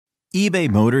eBay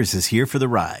Motors is here for the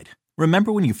ride.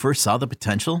 Remember when you first saw the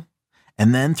potential?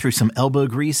 And then through some elbow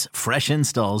grease, fresh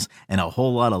installs, and a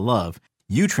whole lot of love,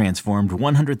 you transformed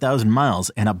 100,000 miles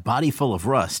and a body full of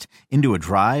rust into a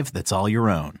drive that's all your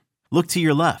own. Look to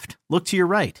your left. Look to your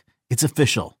right. It's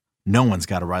official. No one's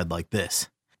got a ride like this.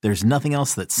 There's nothing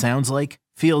else that sounds like,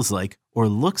 feels like, or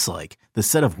looks like the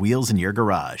set of wheels in your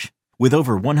garage. With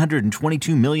over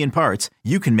 122 million parts,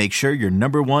 you can make sure your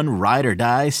number one ride or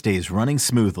die stays running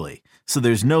smoothly. So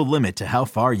there's no limit to how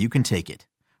far you can take it.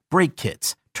 Brake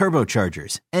kits,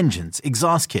 turbochargers, engines,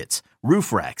 exhaust kits,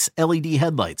 roof racks, LED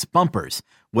headlights, bumpers,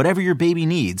 whatever your baby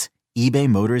needs, eBay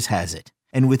Motors has it.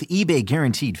 And with eBay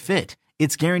Guaranteed Fit,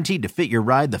 it's guaranteed to fit your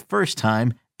ride the first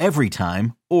time, every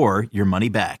time, or your money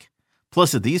back.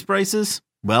 Plus at these prices,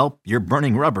 well, you're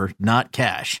burning rubber, not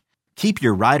cash. Keep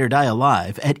your ride or die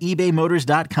alive at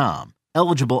ebaymotors.com.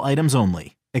 Eligible items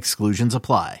only. Exclusions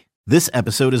apply. This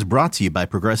episode is brought to you by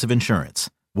Progressive Insurance.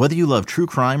 Whether you love true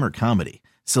crime or comedy,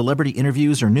 celebrity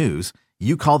interviews or news,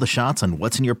 you call the shots on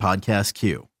what's in your podcast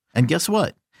queue. And guess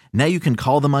what? Now you can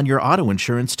call them on your auto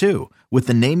insurance too with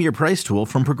the Name Your Price tool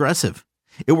from Progressive.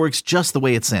 It works just the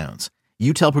way it sounds.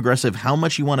 You tell Progressive how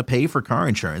much you want to pay for car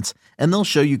insurance, and they'll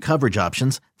show you coverage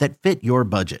options that fit your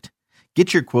budget.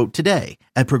 Get your quote today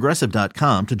at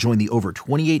Progressive.com to join the over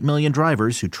 28 million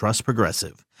drivers who trust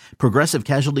Progressive. Progressive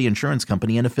Casualty Insurance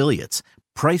Company and Affiliates.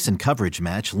 Price and coverage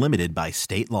match limited by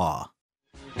state law.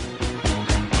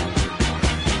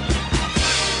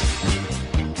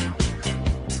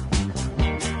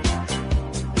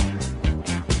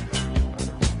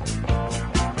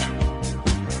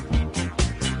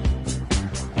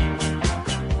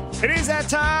 It is that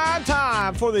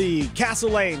time for the Castle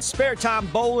Lane Spare Time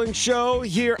Bowling Show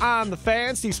here on The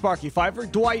Fan. Steve Sparky Pfeiffer,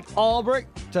 Dwight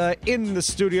Albrecht in the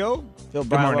studio. Phil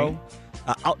Bravo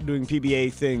out doing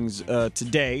PBA things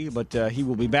today, but he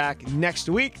will be back next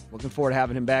week. Looking forward to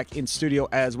having him back in studio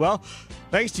as well.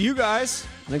 Thanks to you guys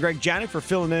and Greg Janik for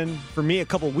filling in for me a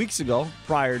couple weeks ago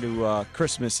prior to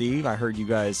Christmas Eve. I heard you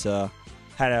guys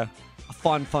had a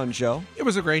fun show. It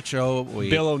was a great show.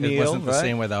 Bill O'Neill, it wasn't the right?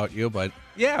 same without you, but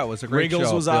yeah, it was a great show.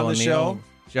 Riggles was Bill on the O'Neill, show.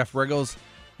 Jeff Riggles.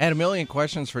 I had a million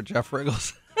questions for Jeff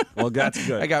Riggles. Well, that's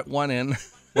good. I got one in.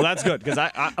 Well, that's good because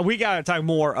we got to talk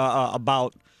more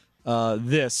about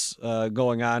this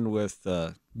going on with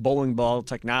bowling ball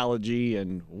technology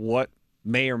and what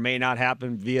may or may not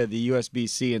happen via the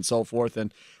USB-C and so forth.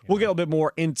 And we'll get a bit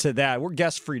more into that. We're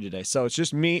guest-free today, so it's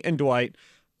just me and Dwight.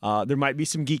 There might be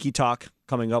some geeky talk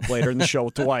coming up later in the show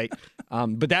with Dwight,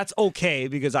 but that's okay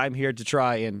because I'm here to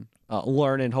try and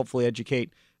learn and hopefully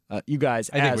educate you guys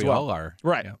as well. I think we all are.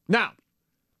 Right. Yeah. Now,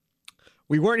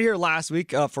 we weren't here last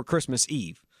week for Christmas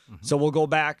Eve, so we'll go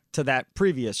back to that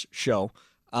previous show.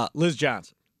 Liz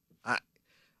Johnson. I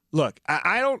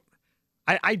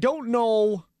don't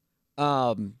know.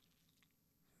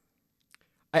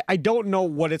 I don't know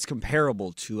what it's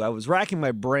comparable to. I was racking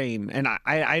my brain, and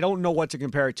I don't know what to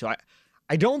compare it to.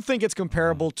 I don't think it's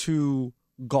comparable to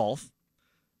golf.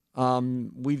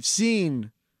 We've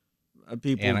seen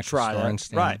people Annika try that.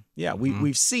 Sorenstam. Right. Yeah,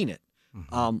 we've seen it.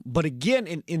 But again,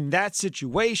 in that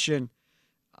situation,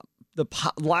 the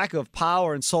lack of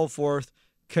power and so forth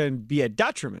can be a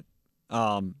detriment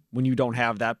when you don't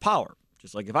have that power.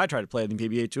 Just like if I try to play the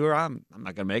PBA Tour, I'm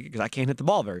not going to make it because I can't hit the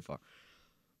ball very far.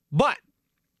 But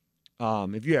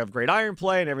if you have great iron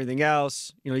play and everything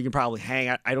else, you can probably hang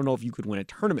out. I don't know if you could win a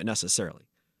tournament necessarily.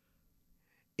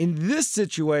 In this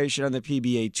situation on the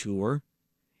PBA Tour,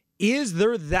 is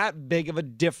there that big of a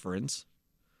difference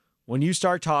when you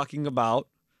start talking about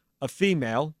a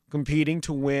female competing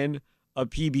to win a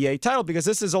PBA title? Because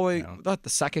this is only the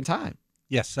second time.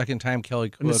 Yes, second time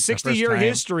Kelly Kulick. In the 60-year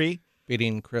history.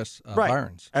 Beating Chris right.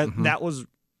 Barnes. And that was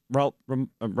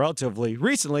relatively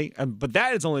recently, but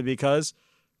that is only because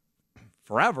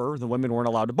forever the women weren't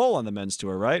allowed to bowl on the men's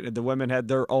tour, right? The women had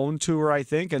their own tour, I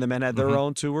think, and the men had their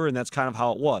own tour, and that's kind of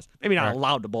how it was. Maybe not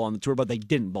allowed to bowl on the tour, but they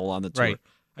didn't bowl on the tour. Right.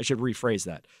 I should rephrase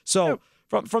that. So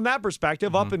from that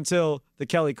perspective, up until the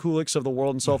Kelly Kulicks of the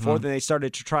world and so forth, and they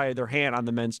started to try their hand on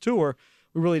the men's tour,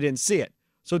 we really didn't see it.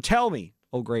 So tell me,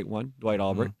 oh great one, Dwight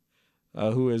Albrecht,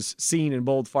 who has seen and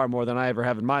bowled far more than I ever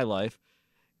have in my life,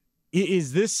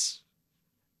 is this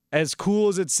as cool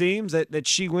as it seems that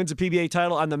she wins a PBA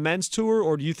title on the men's tour,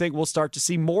 or do you think we'll start to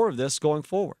see more of this going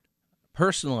forward?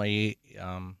 Personally,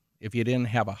 if you didn't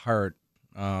have a heart,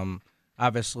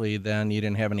 obviously then you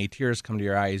didn't have any tears come to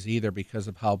your eyes either because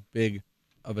of how big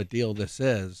of a deal this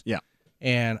is. Yeah.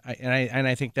 And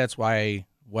I think that's why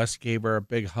Wes gave her a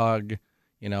big hug,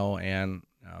 and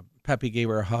Pepe gave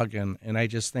her a hug, and I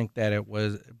just think that it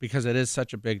was because it is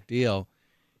such a big deal.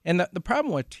 And the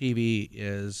problem with TV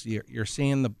is you're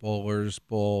seeing the bowlers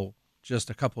bowl just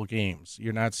a couple games.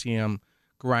 You're not seeing them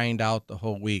grind out the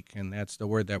whole week, and that's the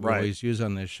word that we always use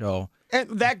on this show. And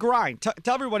that grind,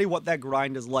 tell everybody what that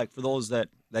grind is like for those that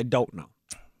don't know.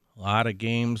 A lot of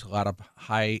games, a lot of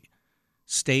high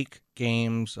stake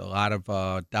games, a lot of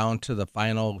down to the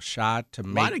final shot to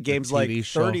make a lot of games the TV like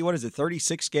show. 30, what is it,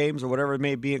 36 games or whatever it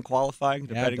may be in qualifying,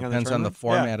 depending it on depends the on the tournament.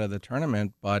 format of the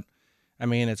tournament, but I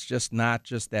mean, it's just not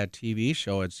just that TV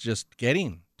show. It's just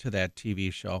getting to that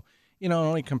TV show. You know, the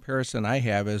only comparison I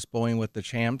have is Bowling with the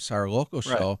Champs, our local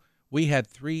show. Right. We had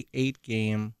 3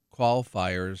 8-game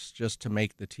qualifiers just to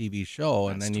make the TV show,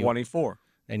 That's and then 24.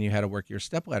 Then you had to work your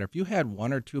stepladder. If you had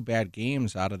 1 or 2 bad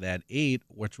games out of that 8,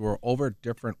 which were over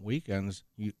different weekends,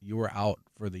 you were out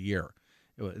for the year.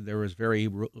 There was very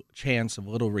chance of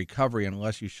little recovery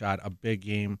unless you shot a big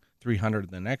game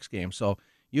 300 the next game. So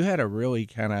you had to really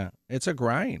it's a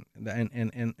grind.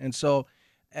 And so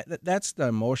that's the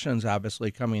emotions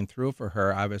obviously coming through for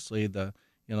her. Obviously the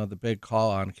big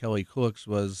call on Kelly Kulick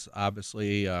was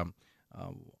obviously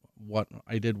what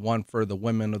I did one for the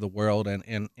women of the world,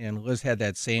 and Liz had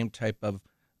that same type of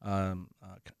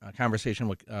conversation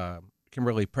with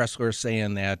Kimberly Pressler,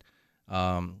 saying that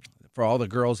for all the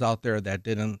girls out there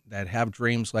that have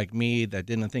dreams like me, that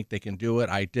didn't think they can do it,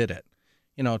 I did it,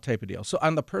 type of deal. So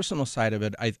on the personal side of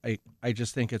it, I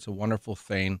just think it's a wonderful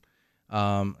thing.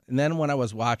 And then when I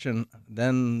was watching,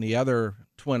 then the other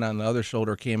twin on the other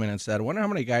shoulder came in and said, I wonder how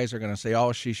many guys are going to say,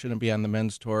 oh, she shouldn't be on the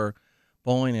men's tour,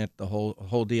 bowling it, the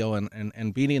whole deal,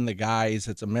 and beating the guys.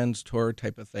 It's a men's tour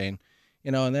type of thing.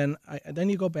 And then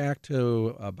you go back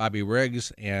to Bobby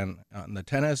Riggs and the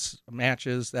tennis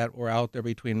matches that were out there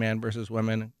between men versus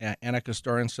women. Annika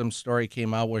Sorensen's story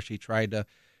came out where she tried to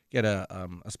get a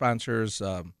sponsor's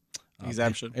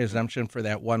exemption for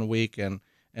that 1 week and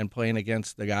playing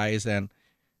against the guys. And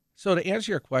so to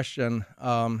answer your question,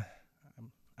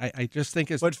 I just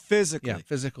think it's... But physically. Yeah,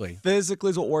 physically.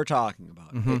 Physically is what we're talking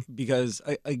about. Mm-hmm. Because,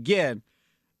 again,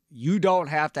 you don't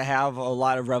have to have a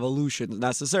lot of revolutions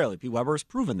necessarily. Pete Weber has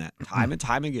proven that time and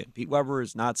time again. Pete Weber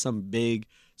is not some big,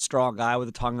 strong guy with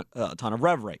a ton of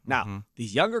rev rate. Now,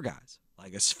 these younger guys,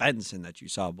 like a Svensson that you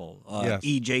saw bowl, Yes.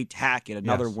 E.J. Tackett,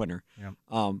 another Yes. winner.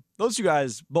 Yeah. Those two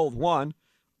guys both won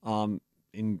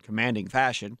in commanding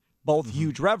fashion, both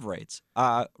huge rev rates,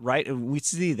 right? And we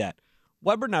see that.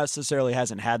 Weber necessarily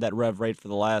hasn't had that rev rate for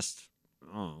the last,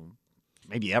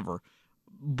 maybe ever.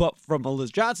 But from a Liz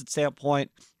Johnson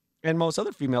standpoint, and most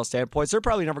other female standpoints, they're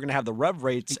probably never going to have the rev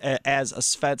rates as a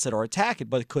Svensson or a Tackett,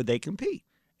 but could they compete?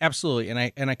 Absolutely,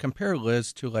 and I compare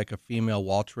Liz to like a female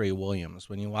Walter A. Williams.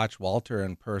 When you watch Walter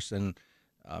in person,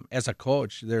 as a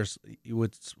coach, you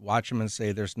would watch him and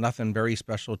say there's nothing very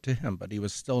special to him, but he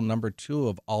was still number 2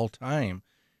 of all time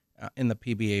in the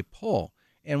PBA poll.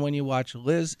 And when you watch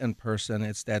Liz in person,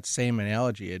 it's that same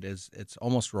analogy. It's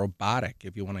almost robotic,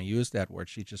 if you want to use that word.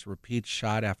 She just repeats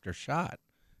shot after shot.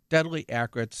 Deadly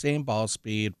accurate, same ball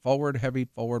speed, heavy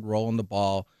forward rolling the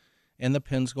ball, and the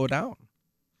pins go down.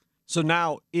 So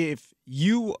now, if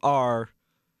you are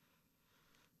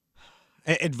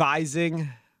advising,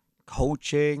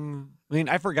 coaching, I mean,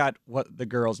 I forgot what the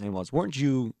girl's name was. Weren't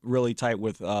you really tight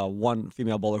with one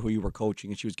female bowler who you were coaching,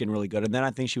 and she was getting really good? And then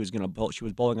I think she was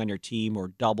bowling on your team or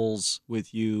doubles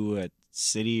with you at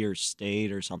City or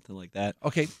State or something like that.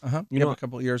 Okay, You know, a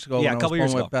couple of years ago. Yeah, when a couple I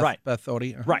years was ago. bowling with Right. Beth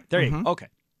Odie. Right, there you go. Okay.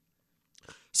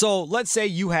 So let's say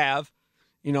you have,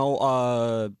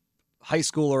 a high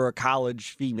school or a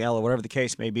college female or whatever the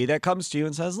case may be that comes to you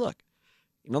and says, look,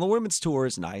 the women's tour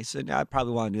is nice, and I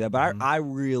probably want to do that, but I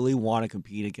really want to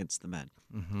compete against the men.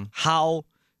 Mm-hmm. How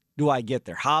do I get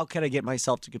there? How can I get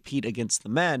myself to compete against the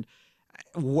men?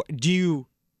 Do you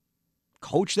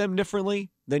coach them differently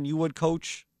than you would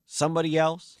coach somebody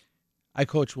else? I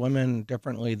coach women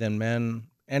differently than men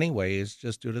anyways,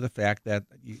 just due to the fact that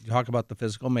you talk about the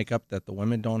physical makeup, that the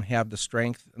women don't have the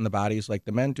strength in the bodies like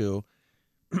the men do.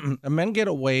 The men get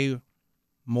away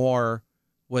more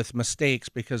with mistakes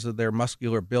because of their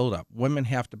muscular buildup. Women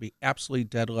have to be absolutely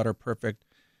dead letter perfect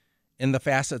in the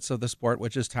facets of the sport,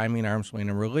 which is timing, arm swing,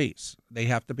 and release. They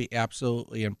have to be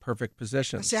absolutely in perfect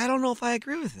position. See, I don't know if I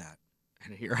agree with that.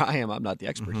 And here I am. I'm not the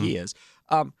expert. He is.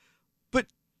 But I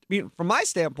mean, from my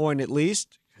standpoint, at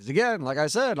least, because again, like I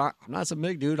said, I'm not some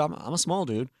big dude. I'm a small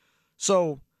dude.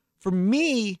 So for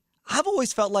me, I've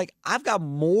always felt like I've got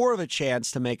more of a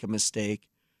chance to make a mistake,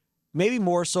 maybe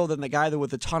more so than the guy that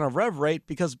with a ton of rev rate,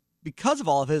 because of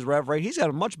all of his rev rate, he's got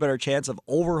a much better chance of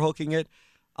overhooking it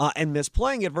and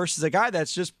misplaying it versus a guy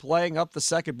that's just playing up the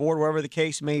second board, wherever the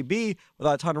case may be,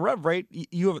 without a ton of rev rate.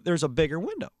 There's a bigger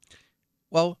window.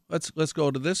 Well, let's go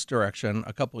to this direction.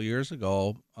 A couple of years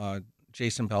ago,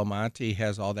 Jason Belmonte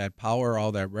has all that power,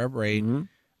 all that rev rate,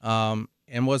 and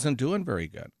wasn't doing very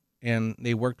good. And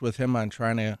they worked with him on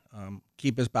trying to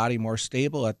keep his body more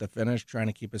stable at the finish, trying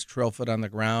to keep his trail foot on the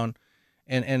ground.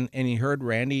 And he heard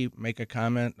Randy make a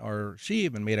comment, or she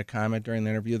even made a comment during the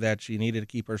interview that she needed to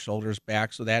keep her shoulders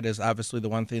back. So that is obviously the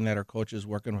one thing that her coach is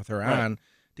working with her on,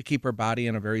 to keep her body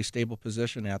in a very stable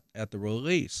position at the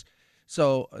release.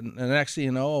 So the next thing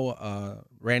you know,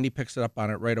 Randy picks it up on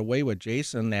it right away with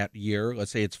Jason that year.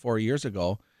 Let's say it's 4 years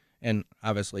ago, and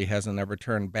obviously hasn't ever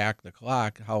turned back the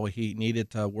clock, how he needed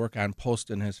to work on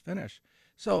posting his finish.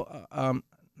 So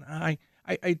I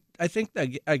think that,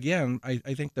 again, I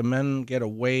think the men get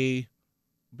away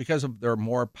because of their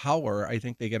more power. I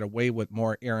think they get away with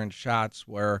more errant shots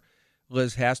where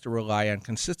Liz has to rely on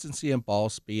consistency and ball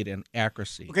speed and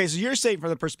accuracy. Okay, so you're saying from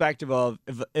the perspective of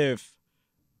if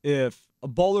a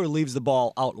bowler leaves the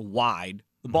ball out wide,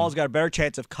 the ball's got a better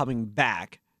chance of coming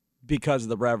back because of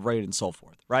the rev rate and so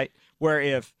forth, right? Where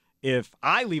if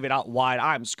I leave it out wide,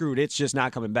 I'm screwed. It's just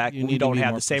not coming back. You don't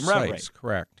have the same rev rate.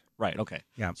 Correct. Right, okay.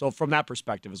 Yeah. So from that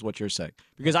perspective is what you're saying.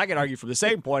 Because I can argue from the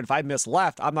same point, if I miss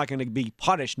left, I'm not going to be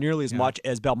punished nearly as much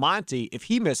as Belmonte if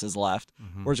he misses left,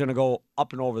 where he's going to go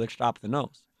up and over the top of the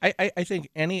nose. I think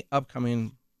any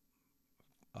upcoming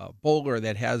bowler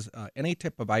that has any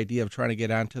type of idea of trying to get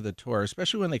onto the tour,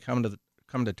 especially when they come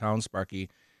to town,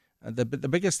 Sparky, the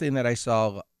biggest thing that I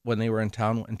saw when they were in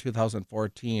town in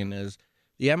 2014 is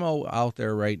the MO out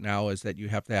there right now is that you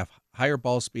have to have higher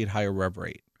ball speed, higher rev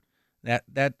rate.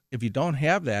 That if you don't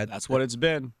have that, That's what it's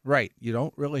been. right, you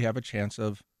don't really have a chance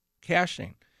of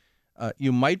cashing.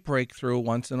 You might break through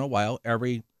once in a while.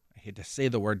 I hate to say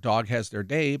the word dog has their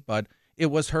day, but it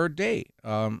was her day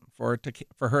for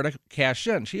her to cash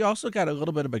in. She also got a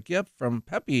little bit of a gift from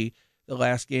Pepe the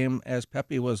last game as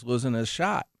Pepe was losing his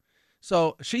shot.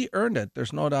 So she earned it.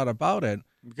 There's no doubt about it.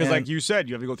 Because like you said,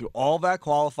 you have to go through all that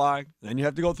qualifying, then you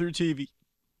have to go through TV.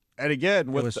 And again,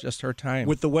 It was just her time.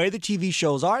 with the way the TV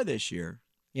shows are this year,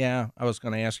 Yeah, I was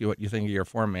going to ask you what you think of your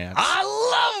format. I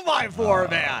love my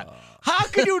format. How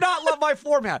can you not love my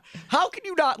format? How can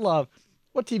you not love?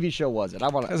 What TV show was it? I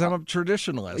want Because I'm a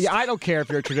traditionalist. Yeah, I don't care if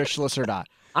you're a traditionalist or not.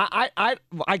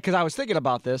 Because I was thinking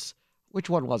about this. Which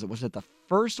one was it? Was it the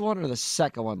first one or the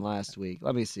second one last week?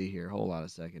 Let me see here. Hold on a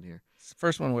second here.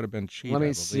 First one would have been Cheetah. Let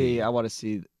me see. I want to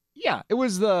see. Yeah, it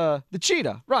was the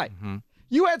Cheetah. Right. Mm-hmm.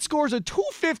 You had scores of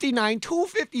 259,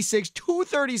 256,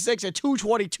 236, and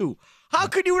 222. How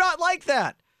could you not like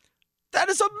that? That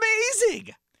is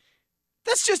amazing.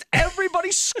 That's just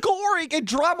everybody scoring and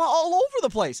drama all over the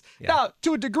place. Yeah. Now,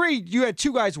 to a degree, you had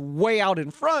two guys way out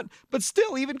in front, but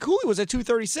still, even Cooley was at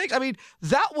 236. I mean,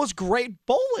 that was great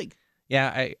bowling.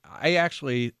 Yeah, I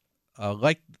actually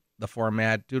like the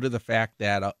format due to the fact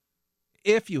that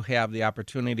if you have the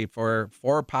opportunity for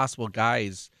four possible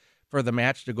guys for the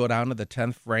match to go down to the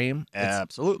 10th frame,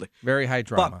 Absolutely. it's very high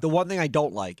drama. But the one thing I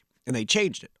don't like, and they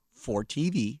changed it for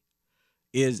TV,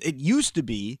 is it used to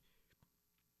be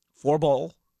 4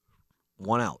 bowl,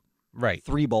 1 out. Right.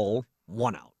 3 bowl,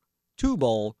 1 out. 2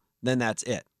 bowl, then that's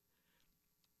it.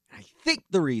 I think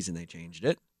the reason they changed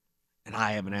it, and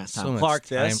I haven't asked Tom Clark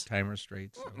this. Time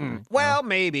restraints. Well,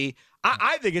 maybe.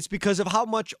 I think it's because of how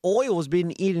much oil was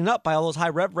being eaten up by all those high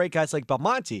rev rate guys like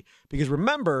Belmonte. Because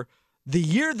remember, the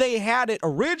year they had it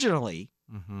originally,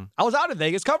 I was out in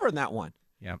Vegas covering that one.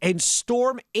 Yeah. And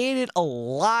Storm ate it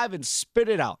alive and spit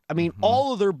it out. I mean,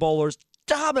 all of their bowlers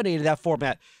dominated that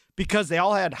format because they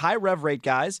all had high rev rate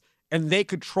guys and they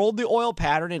controlled the oil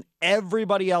pattern, and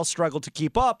everybody else struggled to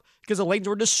keep up because the lanes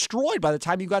were destroyed by the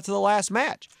time you got to the last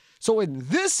match. So in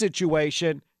this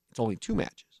situation, it's only 2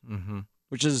 matches,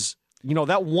 which is,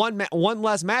 that one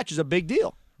less match is a big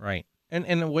deal. Right. And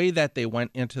in the way that they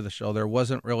went into the show, there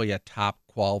wasn't really a top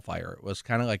qualifier. It was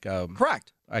kind of like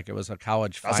Correct. Like it was a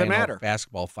college Doesn't final, matter.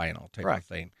 basketball final type of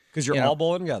thing. Because you're all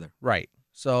bowling together. Right.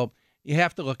 So you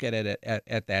have to look at it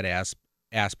at that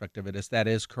aspect of it. That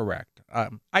is correct.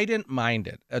 I didn't mind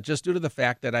it, just due to the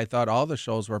fact that I thought all the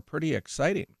shows were pretty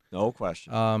exciting. No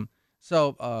question. And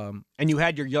you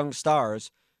had your young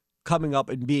stars coming up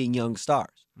and being young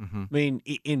stars. I mean,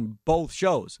 in both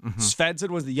shows. Svensson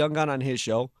was the young gun on his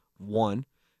show, won.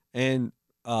 And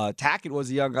Tackett was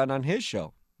the young gun on his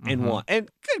show, and won. And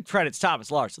good credits Thomas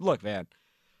Larson. Look, man,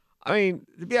 I mean,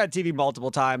 to be on TV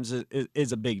multiple times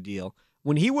is a big deal.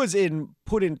 When he was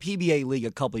put in PBA League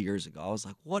a couple years ago, I was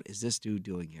like, what is this dude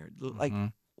doing here? Like,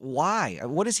 why?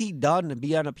 What has he done to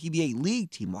be on a PBA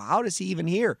League team? How is he even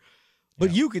here?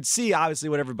 But you could see, obviously,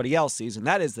 what everybody else sees, and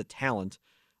that is the talent.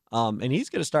 And he's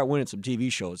going to start winning some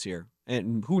TV shows here.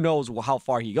 And who knows how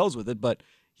far he goes with it, but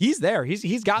he's there.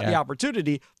 He's got the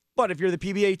opportunity. But if you're the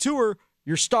PBA Tour,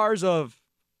 your stars of,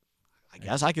 I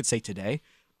guess I could say today,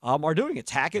 are doing it.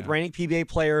 Tackett, reigning PBA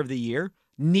Player of the Year,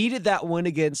 needed that win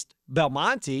against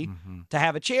Belmonte to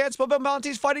have a chance, but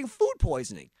Belmonte's fighting food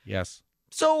poisoning. Yes.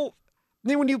 So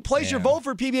then when you place your vote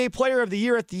for PBA Player of the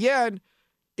Year at the end,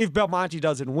 if Belmonte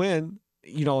doesn't win,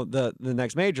 the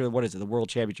next major, what is it, the World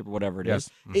Championship or whatever it is,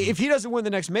 if he doesn't win the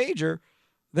next major,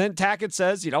 then Tackett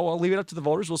says, we'll leave it up to the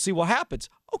voters. We'll see what happens.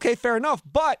 Okay, fair enough.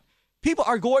 But people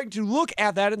are going to look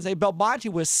at that and say Belmonte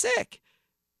was sick.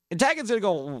 And Tackett's going to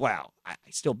go, wow, I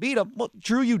still beat him. Well,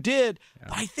 true, you did. Yeah.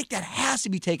 But I think that has to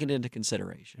be taken into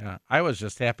consideration. Yeah, I was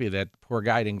just happy that poor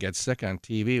guy didn't get sick on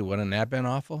TV. Wouldn't that have been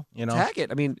awful?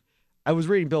 Tackett, I was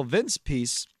reading Bill Vince's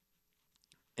piece,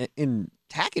 and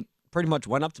Tackett pretty much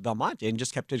went up to Belmonte and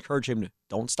just kept encouraging him to,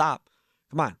 don't stop.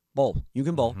 Come on, bowl. You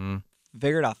can bowl.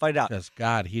 Figure it out. Fight it out. Because,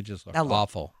 God, he just looked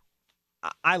awful.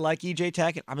 I like E.J.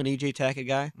 Tackett. I'm an E.J. Tackett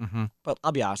guy. But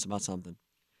I'll be honest about something.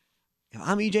 If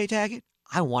I'm E.J. Tackett,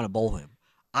 I want to bowl him.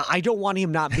 I don't want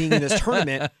him not being in this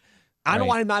tournament. I don't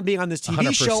want him not being on this TV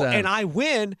 100%. Show, and I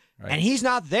win, and he's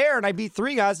not there, and I beat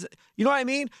 3 guys. You know what I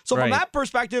mean? So from that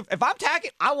perspective, if I'm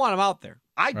Tackett, I want him out there.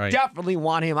 I definitely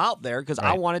want him out there because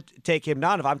I want to take him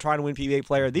down if I'm trying to win PBA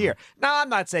Player of the Year. Now, I'm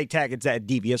not saying Tackett's that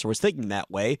devious or was thinking that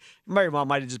way. Very well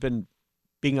might have just been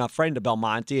being a friend to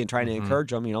Belmonte and trying to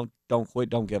encourage him, don't quit,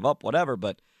 don't give up, whatever.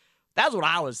 But that's what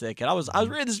I was thinking. I was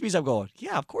reading this piece. I'm going,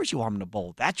 yeah, of course you want him to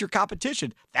bowl. That's your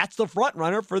competition. That's the front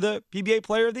runner for the PBA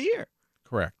Player of the Year.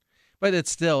 Correct. But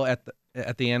it's still, at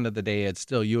the end of the day, it's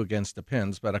still you against the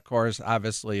pins. But, of course,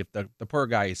 obviously, if the poor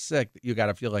guy is sick, you got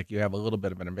to feel like you have a little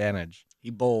bit of an advantage. He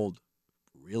bowled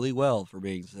really well for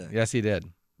being sick. Yes, he did.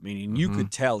 Meaning you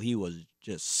could tell he was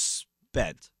just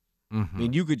spent.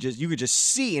 You could just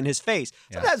see in his face.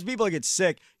 Sometimes people get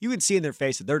sick, you can see in their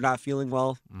face that they're not feeling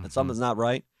well, that something's not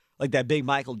right. Like that big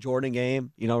Michael Jordan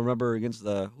game, remember against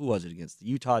against the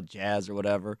Utah Jazz or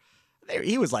whatever?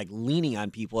 He was like leaning on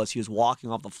people as he was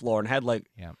walking off the floor and had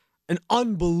an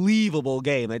unbelievable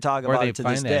game. They talk about it to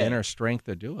this day. Or they find that inner strength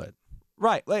to do it.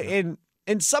 Right.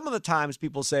 And some of the times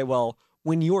people say, well,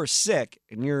 when you're sick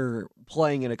and you're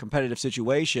playing in a competitive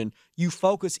situation, you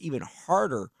focus even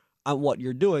harder on what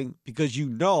you're doing because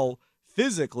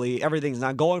physically everything's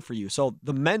not going for you. So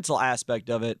the mental aspect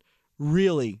of it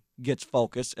really gets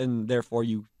focused, and therefore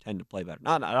you tend to play better.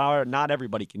 Not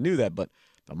everybody can do that, but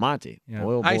Belmonte,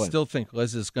 boy. I still think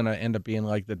Liz is going to end up being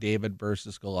like the David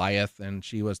versus Goliath, and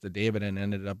she was the David and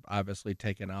ended up obviously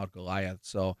taking out Goliath.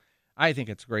 So I think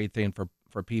it's a great thing for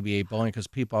PBA bowling because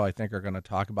people, I think, are going to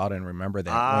talk about it and remember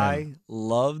that I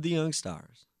love the young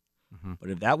stars. But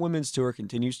if that women's tour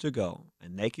continues to go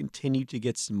and they continue to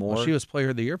get some more... Well, she was Player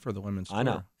of the Year for the women's tour. I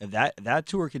know. If that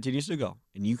tour continues to go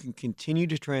and you can continue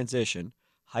to transition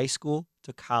high school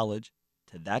to college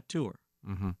to that tour,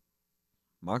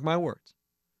 mark my words,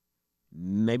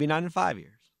 maybe not in 5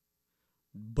 years,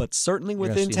 but certainly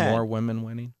within 10. More women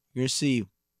winning? You're going to see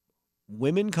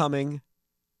women coming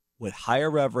with higher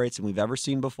rev rates than we've ever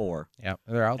seen before. Yeah,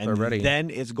 they're out there already. And then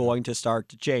it's going to start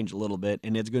to change a little bit,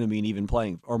 and it's going to be an even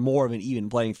playing, or more of an even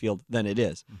playing field than it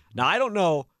is. Now, I don't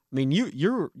know. I mean,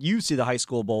 you see the high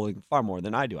school bowling far more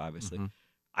than I do, obviously.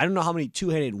 I don't know how many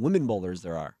two-handed women bowlers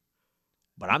there are,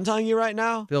 but I'm telling you right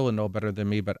now. Phil would know better than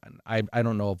me, but I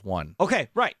don't know of one. Okay,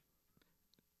 right.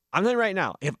 I'm telling you right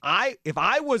now, if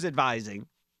I was advising,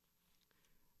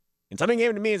 and something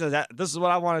came to me and says that this is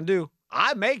what I want to do,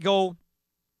 I may go.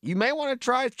 You may want to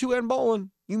try two-hand bowling.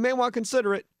 You may want to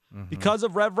consider it because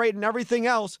of rev rate and everything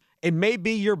else. It may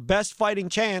be your best fighting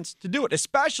chance to do it,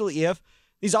 especially if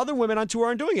these other women on tour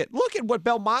aren't doing it. Look at what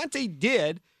Belmonte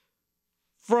did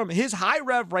from his high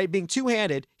rev rate being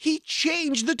two-handed. He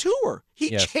changed the tour.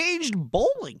 He changed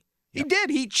bowling. He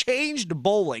did. He changed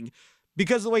bowling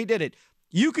because of the way he did it.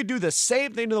 You could do the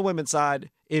same thing to the women's side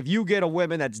if you get a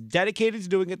woman that's dedicated to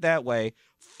doing it that way,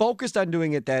 focused on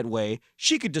doing it that way.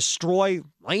 She could destroy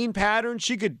lane patterns.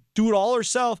 She could do it all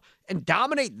herself and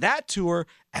dominate that tour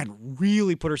and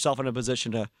really put herself in a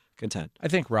position to contend. I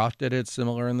think Roth did it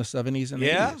similar in the 70s and 80s.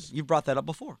 Yeah, you've brought that up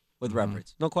before with rev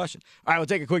rates. No question. All right, we'll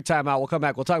take a quick timeout. We'll come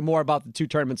back. We'll talk more about the two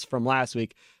tournaments from last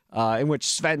week in which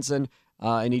Svensson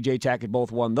and E.J. Tackett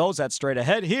both won those. That's straight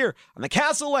ahead here on the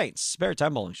Castle Lanes Spare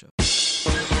Time Bowling Show.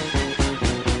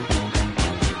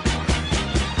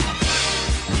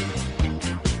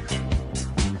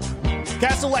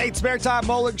 Castle Lanes Spare Time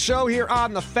Bowling Show here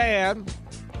on The Fan.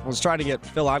 I was trying to get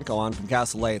Phil Onko on from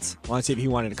Castle Lanes. I want to see if he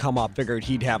wanted to come up. Figured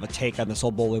he'd have a take on this whole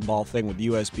bowling ball thing with the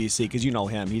USBC because you know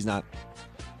him. He's not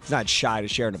shy to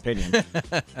share an opinion.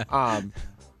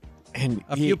 And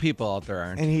A few people out there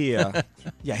aren't. And he,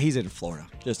 yeah, he's in Florida,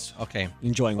 just Okay.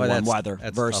 enjoying Well, warm that's- weather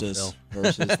that's versus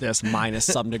tough, this minus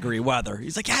some degree weather.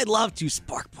 He's like, yeah, I'd love to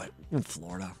spark, but in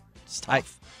Florida, it's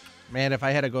tough. Man, if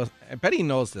I had to go, I bet he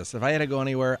knows this. If I had to go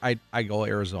anywhere, I go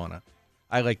Arizona.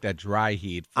 I like that dry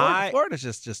heat. Florida's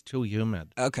just too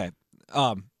humid. Okay.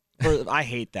 I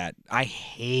hate that. I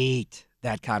hate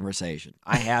that conversation.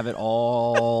 I have it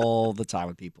all the time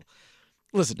with people.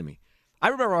 Listen to me. I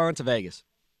remember I went to Vegas.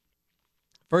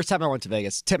 First time I went to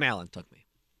Vegas, Tim Allen took me.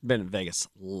 Been in Vegas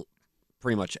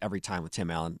pretty much every time with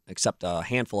Tim Allen, except a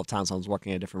handful of times I was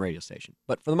working at a different radio station.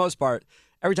 But for the most part,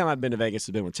 every time I've been to Vegas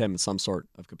has been with Tim in some sort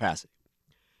of capacity.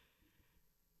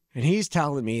 And he's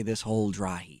telling me this whole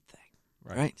dry heat thing.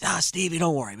 Right? Stevie,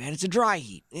 don't worry, man. It's a dry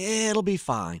heat. It'll be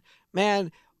fine.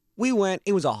 Man, we went,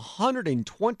 it was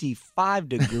 125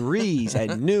 degrees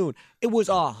at noon. It was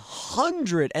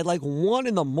 100 at like 1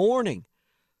 in the morning.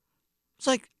 It's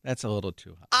like, That's a little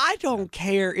too hot. I don't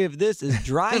care if this is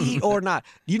dry heat or not.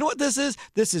 You know what this is?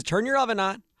 This is turn your oven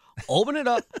on, open it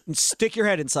up, and stick your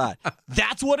head inside.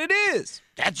 That's what it is.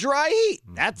 That's dry heat.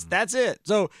 That's it.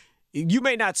 So you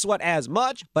may not sweat as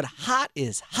much, but hot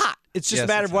is hot. It's just a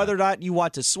matter of whether or not you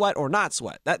want to sweat or not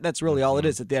sweat. That's really all it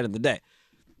is at the end of the day.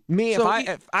 Me, if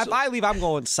I leave, I'm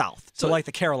going south to like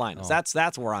the Carolinas.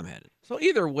 That's where I'm headed. So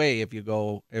either way, if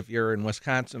you're in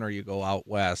Wisconsin or you go out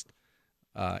west,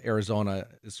 Arizona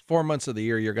is 4 months of the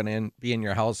year you're going to be in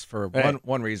your house for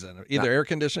one reason, either air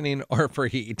conditioning or for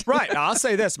heat. Right. Now, I'll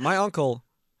say this. My uncle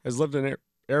has lived in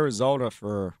Arizona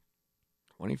for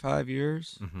 25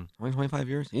 years, 25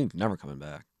 years. He's never coming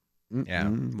back.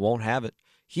 Won't have it.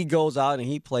 He goes out and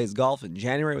he plays golf in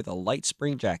January with a light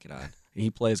spring jacket on. He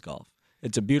plays golf.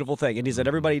 It's a beautiful thing. And he said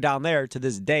everybody down there to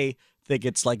this day think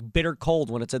it's like bitter cold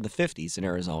when it's in the 50s in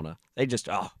Arizona. They just,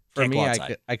 For me,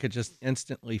 I could just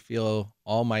instantly feel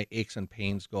all my aches and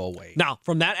pains go away. Now,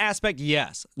 from that aspect,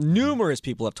 yes. Numerous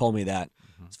people have told me that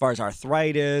as far as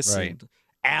arthritis and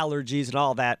allergies and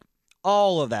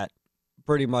all of that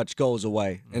pretty much goes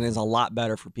away and is a lot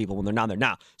better for people when they're down there.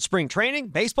 Now, spring training,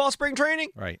 baseball spring training,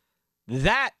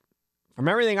 that, from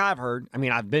everything I've heard, I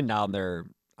mean, I've been down there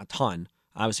a ton,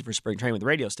 obviously for spring training with the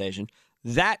radio station,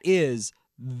 that is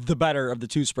the better of the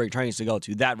two spring trainings to go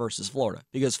to, that versus Florida.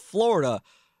 Because Florida,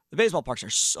 the baseball parks are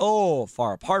so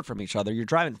far apart from each other. You're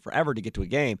driving forever to get to a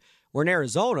game. Where in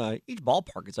Arizona, each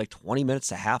ballpark is like 20 minutes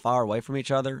to a half hour away from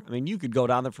each other. I mean, you could go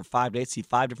down there for 5 days, see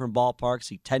 5 different ballparks,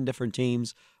 see 10 different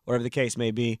teams, whatever the case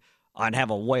may be, and have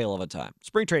a whale of a time.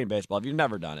 Spring training baseball, if you've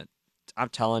never done it, I'm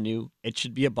telling you, it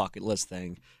should be a bucket list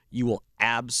thing. You will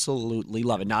absolutely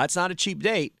love it. Now, it's not a cheap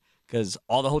date because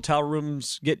all the hotel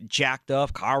rooms get jacked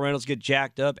up, car rentals get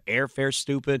jacked up, airfare's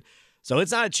stupid. So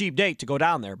it's not a cheap date to go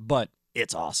down there, but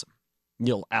it's awesome.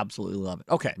 You'll absolutely love it.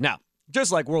 Okay, now,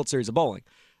 just like World Series of Bowling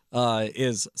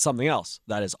is something else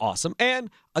that is awesome. And,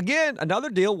 again, another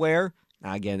deal where,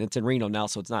 now again, it's in Reno now,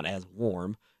 so it's not as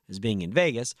warm as being in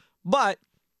Vegas, but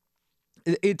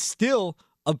it's still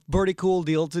a pretty cool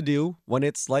deal to do when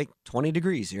it's like 20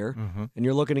 degrees here and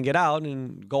you're looking to get out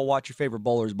and go watch your favorite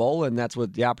bowlers bowl, and that's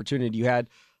what the opportunity you had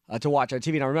to watch on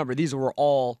TV. Now, remember, these were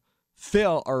all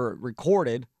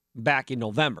recorded back in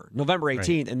November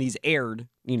 18th, and these aired,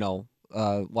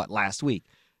 last week.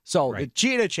 So the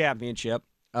Cheetah Championship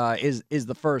is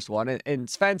the first one, and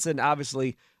Svensson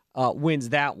obviously wins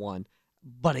that one.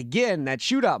 But again, that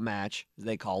shootout match, as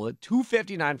they call it,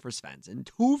 259 for Svensson,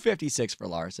 256 for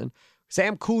Larson.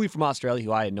 Sam Cooley from Australia,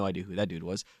 who I had no idea who that dude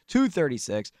was,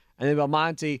 236, and then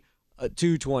Belmonte,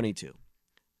 222.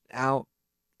 Now,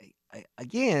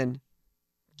 again,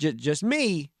 just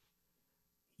me,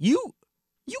 you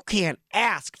can't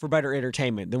ask for better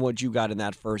entertainment than what you got in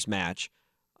that first match,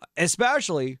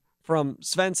 especially from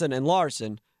Svensson and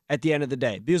Larson at the end of the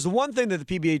day. Because the one thing that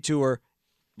the PBA Tour,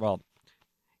 well,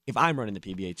 if I'm running the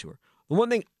PBA Tour, the one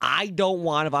thing I don't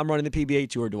want if I'm running the PBA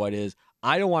Tour, Dwight, is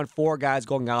I don't want 4 guys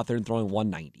going out there and throwing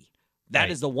 190.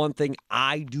 That is the one thing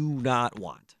I do not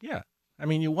want. Yeah. I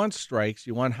mean, you want strikes,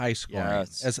 you want high scoring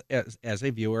as a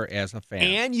viewer, as a fan.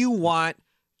 And you want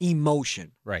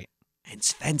emotion. Right. And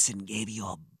Svensson gave you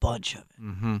a bunch of it.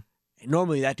 And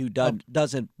normally that dude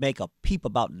doesn't make a peep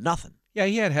about nothing. Yeah,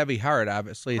 he had heavy heart,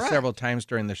 obviously. Several times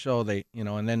during the show,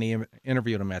 and then he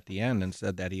interviewed him at the end and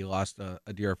said that he lost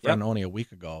a dear friend only a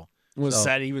week ago.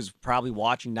 Said he was probably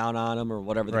watching down on him or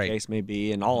whatever the case may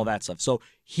be, and all of that stuff. So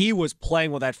he was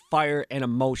playing with that fire and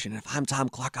emotion. And if I'm Tom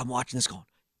Clark, I'm watching this going,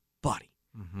 buddy,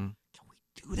 can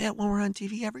we do that when we're on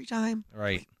TV every time?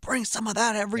 Right. Bring some of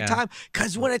that every time.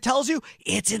 Because when it tells you,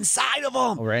 it's inside of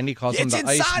them. Well, Randy calls him It's the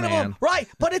inside of Iceman. them. Right.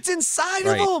 But it's inside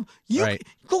of Right. them. You Right.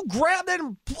 go grab that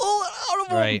and pull it out of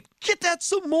them. Right. Get that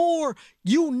some more.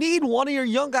 You need one of your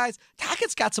young guys.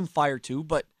 Tackett's got some fire too,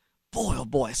 but boy, oh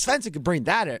boy, Svensson could bring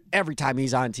that every time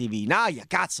he's on TV. Now you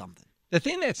got something. The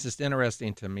thing that's just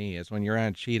interesting to me is when you're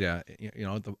on Cheetah,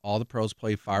 all the pros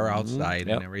play far outside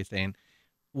Yep. and everything.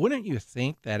 Wouldn't you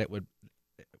think that it would,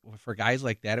 for guys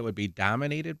like that, it would be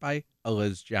dominated by a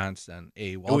Liz Johnson,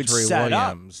 a It would Walter set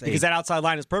up, Williams, because that outside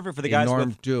line is perfect for the a guys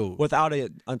Norm Dew. without a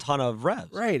ton of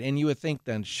revs. Right, and you would think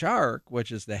then Shark,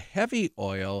 which is the heavy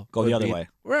oil, Go the would other be- way.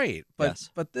 Right, but Yes.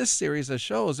 but this series of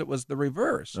shows, it was the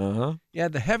reverse. Uh-huh. Yeah,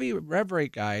 the heavy rev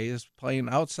rate guy is playing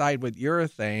outside with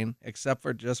urethane, except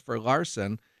for just for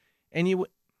Larson, and you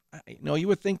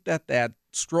would think that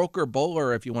stroker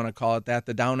bowler, if you want to call it that,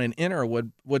 the down and inner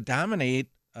would dominate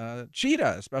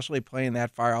Cheetah, especially playing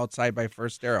that far outside by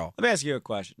first arrow. Let me ask you a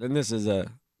question, and this is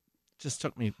Just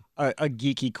took me. a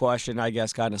geeky question, I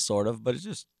guess, kind of, sort of, but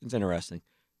it's interesting.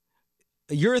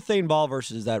 A urethane ball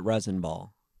versus that resin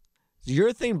ball. Does a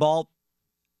urethane ball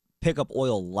pick up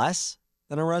oil less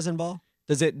than a resin ball?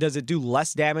 Does it do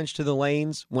less damage to the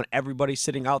lanes when everybody's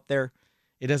sitting out there?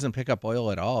 It doesn't pick up oil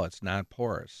at all. It's not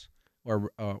porous.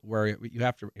 Or where you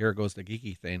have to. Here goes the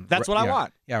geeky thing. That's what I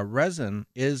want. Yeah, resin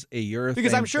is a urethane.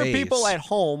 Because I'm sure base. people at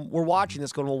home were watching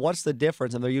this going, well, what's the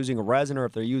difference if they're using a resin or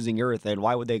if they're using urethane?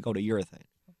 Why would they go to urethane?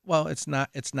 Well, it's not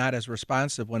as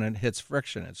responsive when it hits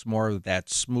friction. It's more of that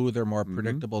smoother, more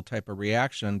predictable type of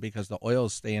reaction because the oil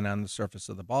is staying on the surface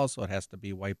of the ball, so it has to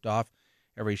be wiped off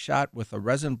every shot. With a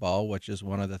resin ball, which is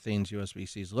one of the things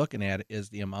USBC is looking at, is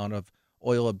the amount of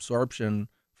oil absorption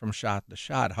from shot to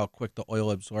shot, how quick the oil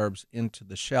absorbs into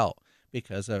the shell,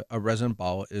 because a resin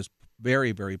ball is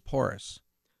very, very porous.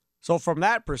 So from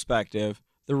that perspective,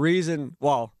 the reason,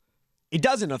 well, it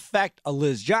doesn't affect a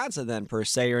Liz Johnson then per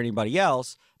se or anybody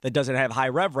else that doesn't have high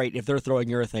rev rate if they're throwing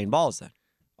urethane balls then.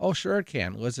 Oh, sure it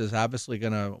can. Liz is obviously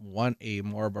going to want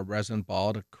more of a resin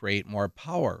ball to create more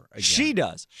power again. She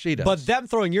does. She does. But them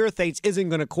throwing urethanes isn't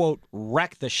going to, quote,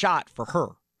 wreck the shot for her.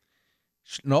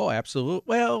 No, absolutely.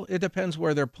 Well, it depends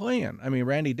where they're playing. I mean,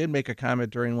 Randy did make a comment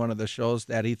during one of the shows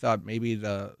that he thought maybe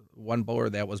the one bowler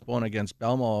that was blown against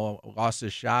Belmo lost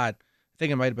his shot. I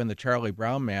think it might have been the Charlie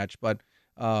Brown match, but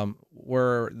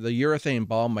where the urethane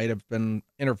ball might have been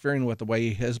interfering with the way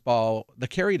his ball, the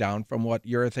carry down from what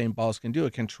urethane balls can do.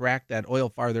 It can track that oil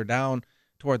farther down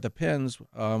toward the pins,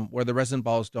 where the resin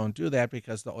balls don't do that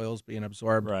because the oil is being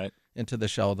absorbed into the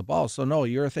shell of the ball. So no,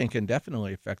 urethane can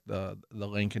definitely affect the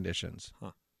lane conditions.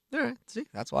 Huh. All right. See,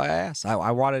 that's why I asked.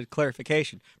 I wanted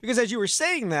clarification because as you were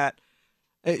saying that,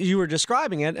 you were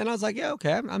describing it, and I was like, yeah,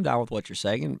 okay, I'm down with what you're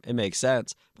saying, and it makes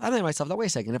sense. But I think to myself, no, wait a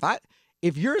second.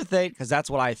 If urethane, because that's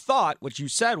what I thought, what you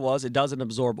said was it doesn't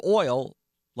absorb oil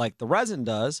like the resin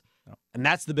does, and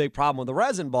that's the big problem with the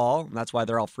resin ball, and that's why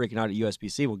they're all freaking out at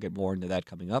USBC. We'll get more into that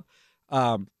coming up.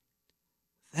 And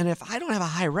if I don't have a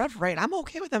high rev rate, I'm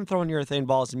okay with them throwing urethane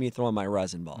balls and me throwing my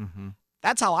resin ball. Mm-hmm.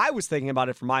 That's how I was thinking about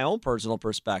it from my own personal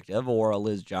perspective, or a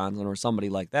Liz Johnson or somebody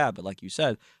like that. But like you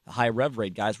said, the high rev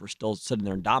rate guys were still sitting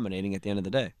there and dominating at the end of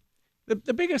the day.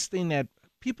 The biggest thing that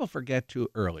people forget too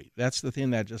early, that's the thing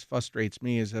that just frustrates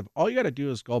me, is if all you got to do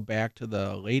is go back to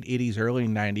the late 80s, early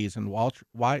 90s and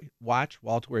watch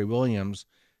Walter Williams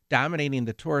dominating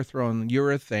the tour, throwing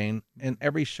urethane, and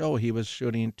every show he was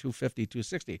shooting 250,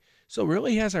 260. So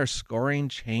really has our scoring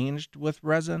changed with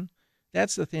resin?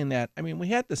 That's the thing that, I mean, we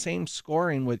had the same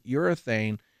scoring with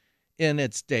urethane in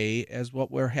its day as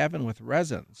what we're having with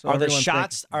resin. So Are the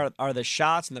shots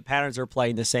and the patterns they're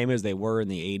playing the same as they were in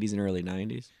the 80s and early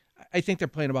 90s? I think they're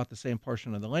playing about the same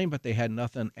portion of the lane, but they had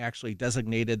nothing actually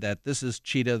designated that this is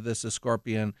Cheetah, this is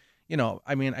Scorpion. You know,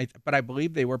 I mean, but I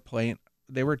believe they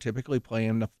were typically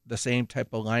playing the same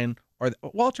type of line. Or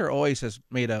Walter always has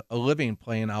made a living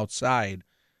playing outside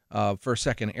for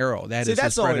second arrow. That's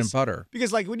his bread and butter.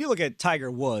 Because like when you look at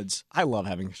Tiger Woods, I love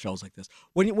having shows like this.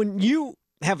 When you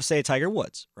have, say, Tiger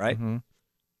Woods, right? Mm-hmm.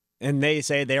 And they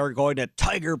say they are going to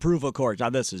Tiger-proof a course. Now,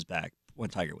 this is back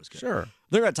when Tiger was good. Sure.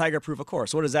 They're going to Tiger-proof a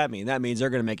course. What does that mean? That means they're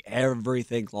going to make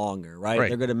everything longer, right?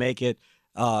 They're going to make it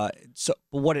so.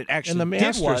 But what it actually and the did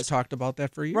Masters was talked about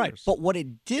that for years. right. But what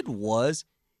it did was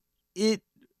it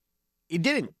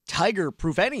didn't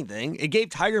Tiger-proof anything. It gave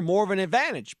Tiger more of an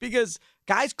advantage because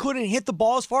guys couldn't hit the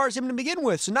ball as far as him to begin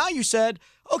with. So now you said,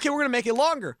 okay, we're going to make it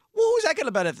longer. Well, who's that going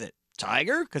to benefit?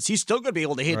 Tiger, because he's still going to be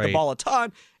able to hit the ball a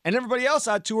ton. And everybody else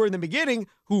out tour in the beginning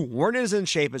who weren't as in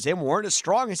shape as him, weren't as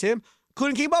strong as him,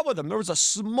 couldn't keep up with him. There was a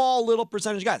small little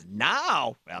percentage of guys.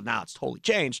 Now it's totally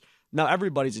changed. Now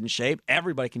everybody's in shape.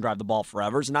 Everybody can drive the ball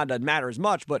forever, so now it doesn't matter as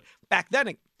much. But back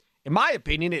then, in my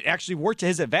opinion, it actually worked to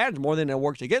his advantage more than it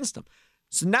worked against him.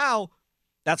 So now,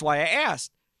 that's why I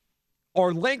asked,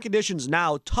 are lane conditions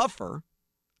now tougher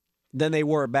than they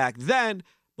were back then,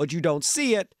 but you don't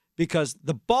see it because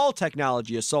the ball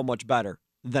technology is so much better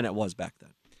than it was back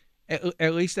then?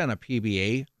 At least on a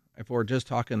PBA, if we're just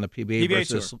talking the PBA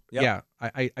versus, yep.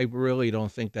 I really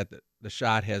don't think that the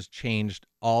shot has changed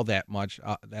all that much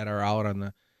that are out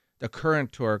on the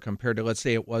current tour compared to, let's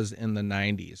say, it was in the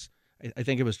 90s. I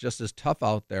think it was just as tough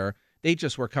out there. They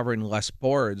just were covering less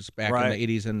boards back in the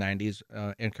 80s and 90s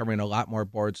and covering a lot more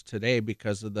boards today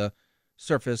because of the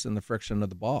surface and the friction of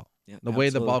the ball, way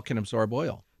the ball can absorb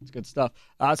oil. It's good stuff.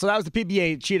 So that was the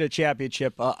PBA Cheetah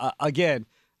Championship. Again,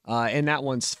 in that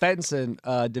one,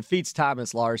 Svensson defeats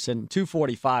Thomas Larson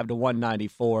 245 to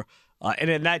 194. And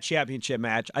in that championship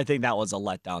match, I think that was a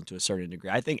letdown to a certain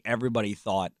degree. I think everybody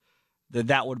thought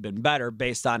that would have been better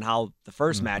based on how the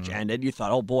first match ended. You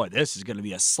thought, oh boy, this is going to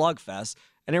be a slugfest.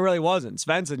 And it really wasn't.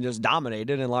 Svensson just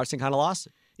dominated, and Larson kind of lost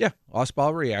it. Yeah, lost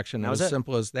ball reaction. It was it.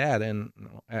 Simple as that. And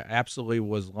absolutely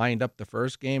was lined up the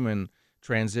first game, and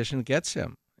transition gets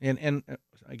him. And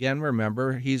again,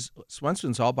 remember,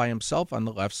 Swensson's all by himself on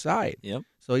the left side. Yep.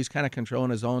 So he's kind of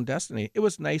controlling his own destiny. It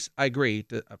was nice, I agree,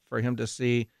 for him to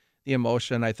see the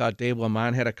emotion. I thought Dave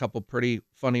Lamont had a couple pretty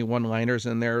funny one-liners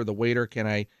in there. The waiter, can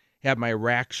I have my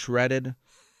rack shredded?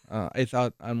 I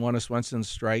thought on one of Swensson's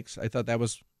strikes, I thought that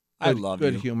was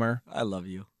good humor. I love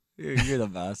you. You're the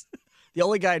best. The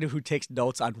only guy who takes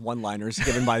notes on one-liners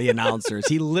given by the announcers.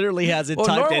 He literally has it typed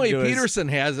into his... Normally Peterson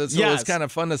has it, so it's kind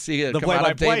of fun to see it come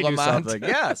out of Dave Lamont.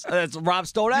 Yes, it's Rob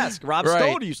Stone-esque. Rob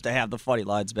Stone used to have the funny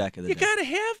lines back in the day. You got to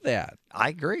have that. I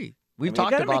agree. We've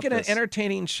talked about this. You got to make it an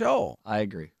entertaining show. I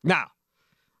agree. Now,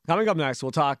 coming up next,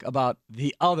 we'll talk about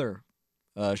the other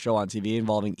show on TV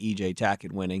involving E.J.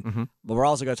 Tackett winning. Mm-hmm. But we're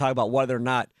also going to talk about whether or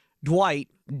not Dwight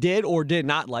did or did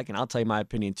not like, and I'll tell you my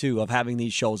opinion too, of having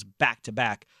these shows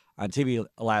back-to-back on TV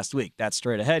last week. That's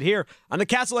straight ahead here on the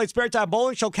Castle Lane Spare Time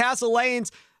Bowling Show. Castle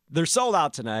Lanes, they're sold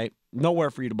out tonight. Nowhere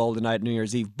for you to bowl tonight, New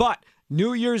Year's Eve. But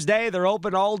New Year's Day, they're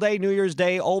open all day. New Year's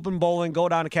Day, open bowling. Go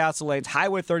down to Castle Lanes,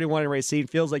 Highway 31 in Racine.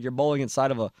 Feels like you're bowling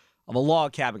inside of a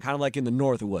log cabin, kind of like in the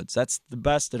Northwoods. That's the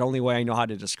best and only way I know how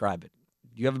to describe it.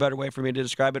 Do you have a better way for me to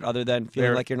describe it other than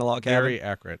feeling like you're in a log cabin? Very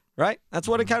accurate. Right? That's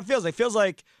what it kind of feels like. It feels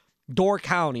like Door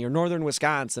County or northern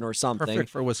Wisconsin or something. Perfect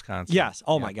for Wisconsin. Yes.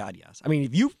 Oh, my God, yes. I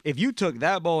mean, if you took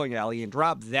that bowling alley and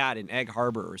dropped that in Egg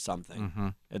Harbor or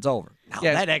something, it's over. Now,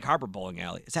 that Egg Harbor bowling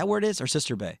alley, is that where it is? Or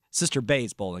Sister Bay? Sister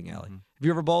Bay's bowling alley. Have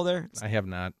you ever bowled there? I have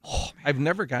not. Oh, I've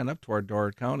never gone up toward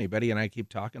Door County. Betty and I keep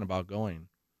talking about going.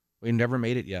 We've never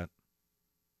made it yet.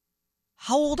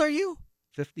 How old are you?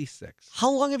 56. How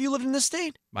long have you lived in this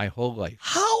state? My whole life.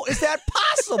 How is that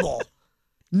possible?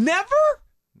 Never?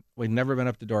 We've never been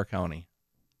up to Door County.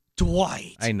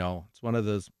 Dwight. I know. It's one of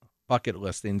those bucket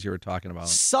list things you were talking about.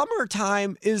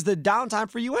 Summertime is the downtime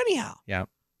for you anyhow. Yeah.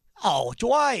 Oh,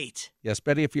 Dwight. Yes,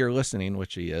 Betty, if you're listening,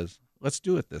 which she is, let's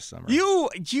do it this summer. You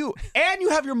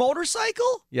have your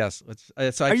motorcycle? Yes.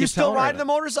 So Are you still riding the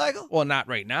motorcycle? Well, not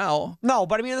right now. No,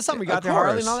 but I mean in the summer, you got the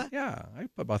Harley and all that? Yeah. I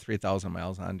put about 3,000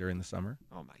 miles on during the summer.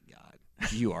 Oh, my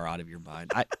God. You are out of your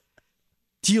mind.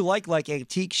 Do you like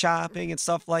antique shopping and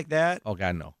stuff like that? Oh,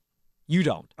 God, no. You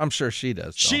don't. I'm sure she does.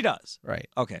 Though. She does. Right.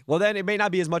 Okay. Well, then it may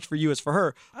not be as much for you as for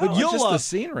her. But you'll love the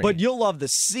scenery. But you'll love the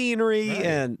scenery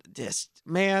and just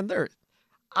there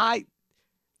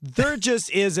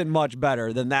just isn't much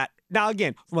better than that. Now,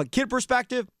 again, from a kid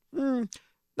perspective, not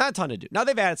a ton to do. Now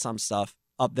they've added some stuff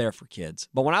up there for kids,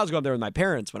 but when I was going there with my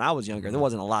parents when I was younger, there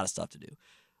wasn't a lot of stuff to do.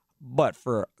 But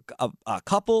for a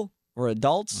couple or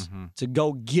adults to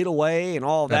go get away and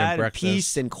all that, and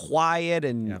peace and quiet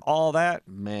and all that,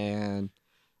 man,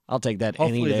 I'll take that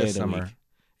any day of the week.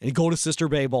 And go to Sister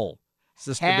Bay Bowl.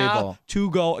 To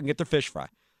go and get their fish fry.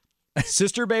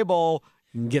 Sister Bay Bowl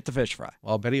and get the fish fry.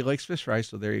 Well, Betty likes fish fry,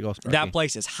 so there you go, Sparky. That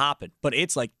place is hopping, but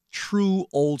it's like true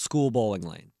old school bowling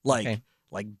lane. Like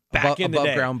back in the day.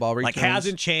 Above ground ball returns. Like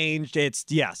hasn't changed. It's,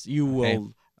 yes, you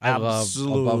will I love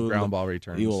above ground ball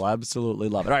returns. You will absolutely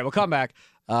love it. All right, we'll come back.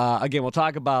 Again, we'll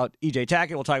talk about E.J.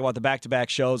 Tackett. We'll talk about the back-to-back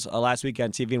shows last week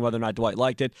on TV and whether or not Dwight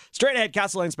liked it. Straight ahead,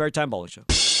 Castle Lane Spare Time Bowling Show.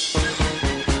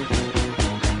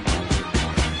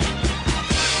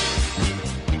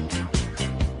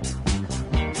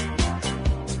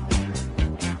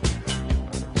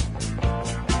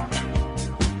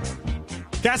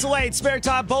 Castle Lane Spare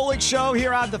Time Bowling Show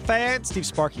here on The Fan. Steve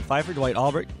Sparky Pfeiffer, Dwight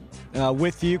Albrecht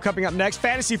with you. Coming up next,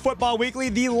 Fantasy Football Weekly,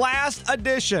 the last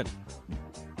edition.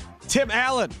 Tim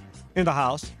Allen in the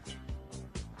house.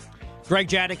 Greg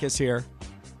Janik is here.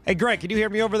 Hey, Greg, can you hear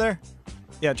me over there?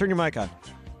 Yeah, turn your mic on.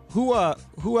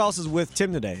 Who else is with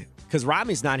Tim today? Because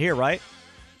Rami's not here, right?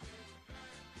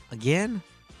 Again?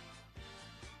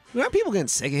 Aren't people getting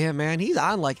sick of him, man? He's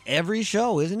on like every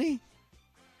show, isn't he?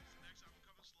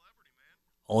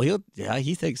 Oh,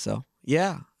 he thinks so.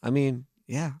 Yeah. I mean,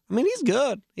 he's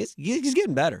good. He's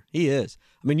getting better. He is.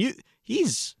 I mean,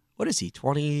 he's, what is he,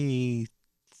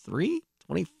 23,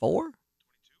 24?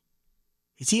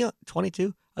 Is he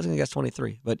 22? I was going to guess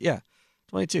 23, but yeah,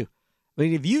 22. I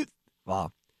mean,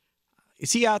 wow.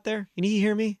 Is he out there? Can he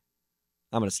hear me?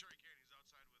 I'm going to. Sure he can. He's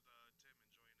outside with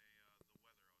Tim enjoying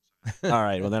the weather outside. All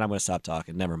right, well, then I'm going to stop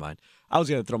talking. Never mind. I was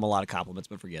going to throw him a lot of compliments,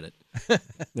 but forget it.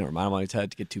 Never mind. I don't want to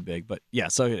get too big, but yeah,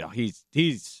 so he's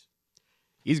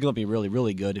going to be really,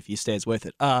 really good if he stays with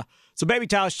it. So Baby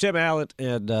Tosh, Tim Allen,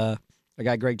 and our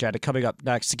guy Greg Jada coming up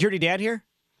next. Security Dan here?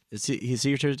 Is he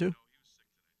here too?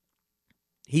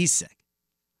 He's sick.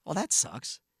 Well, that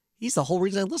sucks. He's the whole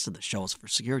reason I listen to the show is for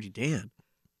Security Dan.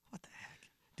 What the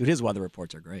heck? Dude, his weather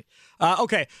reports are great.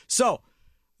 Okay, so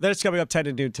that's coming up 10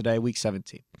 to noon today, week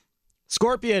 17.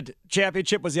 Scorpion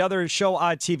Championship was the other show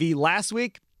on TV last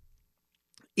week.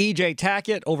 EJ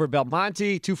Tackett over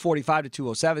Belmonte, 245 to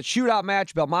 207. Shootout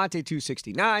match, Belmonte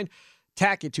 269,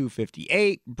 Tackett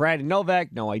 258. Brandon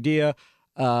Novak, no idea,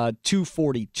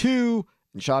 242.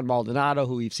 And Sean Maldonado,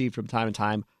 who we've seen from time to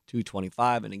time,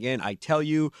 225. And again, I tell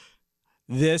you,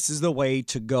 this is the way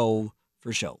to go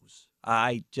for shows.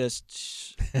 I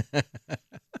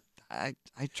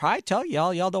try to tell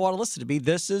y'all don't want to listen to me.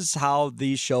 This is how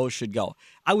these shows should go.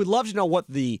 I would love to know what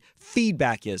the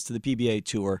feedback is to the PBA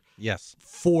Tour. Yes.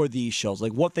 For these shows,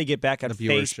 like what they get back on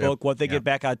Facebook, what they get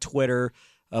back on Twitter,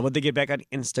 what they get back on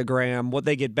Instagram, what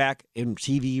they get back in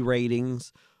TV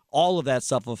ratings, all of that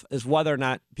stuff is whether or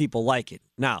not people like it.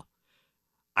 Now,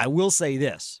 I will say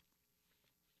this.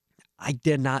 I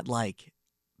did not like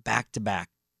back-to-back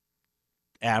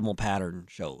animal pattern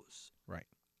shows. Right.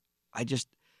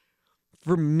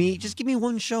 For me, just give me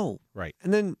one show. Right.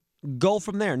 And then go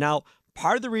from there. Now,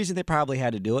 part of the reason they probably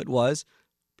had to do it was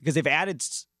because they've added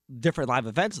different live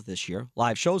events this year,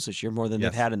 live shows this year, more than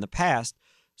they've had in the past.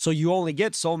 So you only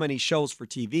get so many shows for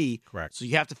TV. Correct. So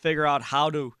you have to figure out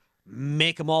how to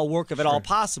make them all work if at all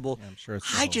possible. Yeah, I'm sure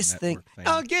it's I just think,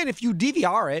 again, if you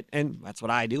DVR it, and that's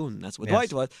what I do, and that's what Dwight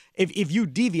does, if you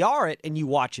DVR it and you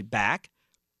watch it back,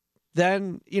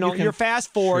 then, you're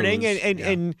fast forwarding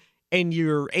and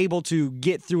you're able to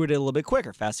get through it a little bit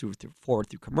quicker, fast forward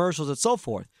through commercials and so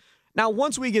forth. Now,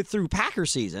 once we get through Packer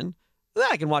season, then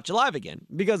I can watch it live again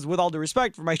because with all due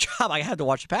respect for my job, I have to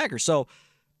watch the Packers. So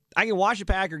I can watch a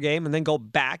Packer game and then go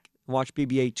back and watch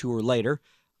PBA Tour later.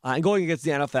 And going against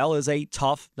the NFL is a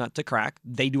tough nut to crack.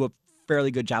 They do a fairly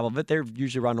good job of it. They're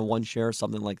usually around a 1 share or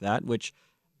something like that, which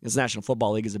is National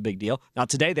Football League is a big deal. Now,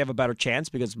 today they have a better chance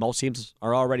because most teams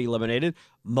are already eliminated.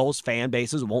 Most fan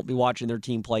bases won't be watching their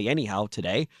team play anyhow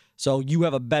today. So you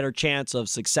have a better chance of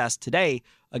success today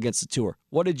against the Tour.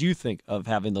 What did you think of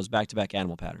having those back-to-back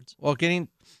animal patterns? Well, getting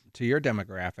to your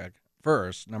demographic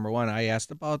first, number one, I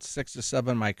asked about 6 to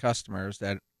 7 of my customers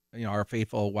that are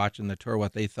faithful watching the Tour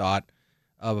what they thought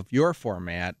of your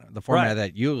format, the format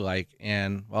that you like,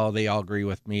 and, well, they all agree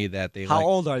with me that they How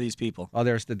old are these people? Well,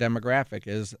 there's the demographic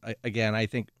is, again, I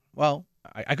think, well,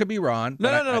 I could be wrong.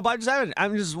 No, but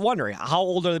I'm just wondering, how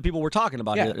old are the people we're talking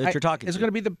about here that you're talking to? It's going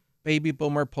to be the baby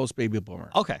boomer, post-baby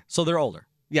boomer. Okay, so they're older.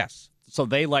 Yes. So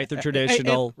they like the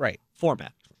traditional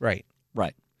format. Right.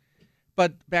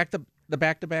 But the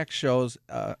back-to-back shows,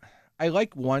 I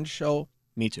like one show.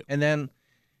 Me too. And then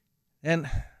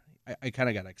I kind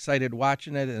of got excited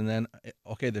watching it, and then,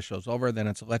 the show's over, then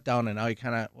it's a letdown, and now you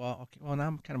kind of, now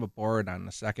I'm kind of bored on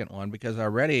the second one because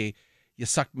already you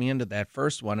sucked me into that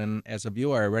first one, and as a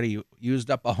viewer, I already used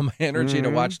up all my energy to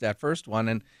watch that first one,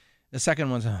 and the second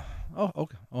one's,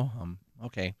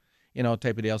 okay, type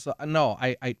of deal. So, no,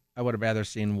 I would have rather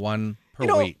seen one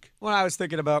per week. What I was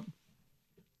thinking about,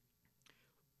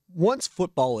 once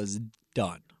football is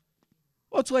done,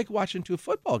 well, it's like watching 2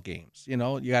 football games. You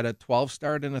got a 12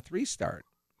 start and a 3 start.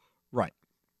 Right.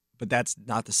 But that's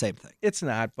not the same thing. It's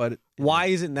not, but... Why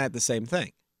isn't that the same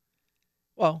thing?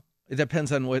 Well, it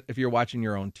depends on if you're watching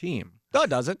your own team. No, it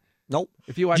doesn't. Nope.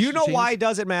 If you watch Do you know why it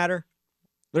doesn't matter?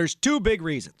 There's 2 big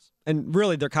reasons, and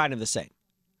really they're kind of the same.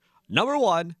 Number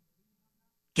 1,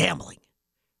 gambling.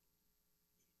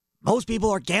 Most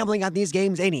people are gambling on these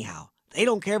games anyhow. They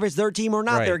don't care if it's their team or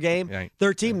not their game. Right.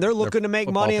 Their team, they're looking to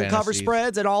make money and cover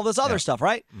spreads and all this other stuff,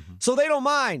 right? Mm-hmm. So they don't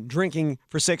mind drinking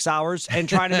for 6 hours and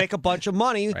trying to make a bunch of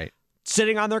money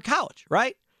sitting on their couch,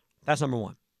 right? That's number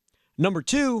 1. Number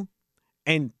 2,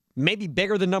 and maybe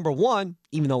bigger than number 1,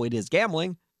 even though it is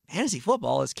gambling, fantasy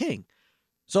football is king.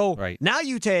 So Right. now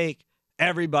you take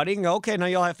everybody and go, okay, now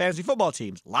you'll have fantasy football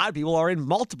teams. A lot of people are in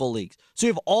multiple leagues. So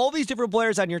you have all these different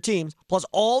players on your teams, plus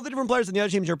all the different players on the other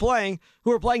teams you're playing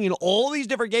who are playing in all these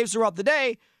different games throughout the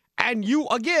day. And you,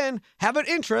 again, have an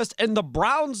interest in the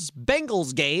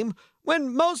Browns-Bengals game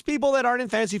when most people that aren't in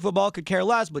fantasy football could care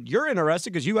less, but you're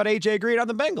interested because you got A.J. Green on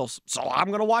the Bengals. So I'm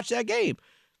going to watch that game.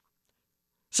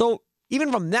 So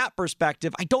even from that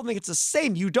perspective, I don't think it's the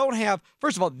same. You don't have,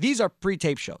 first of all, these are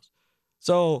pre-taped shows.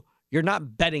 So you're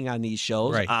not betting on these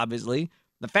shows, Right. obviously.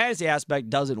 The fantasy aspect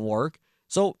doesn't work.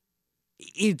 So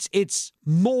it's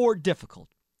more difficult.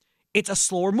 It's a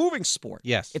slower moving sport.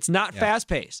 Yes. It's not Yeah.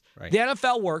 fast-paced. Right. The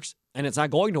NFL works, and it's not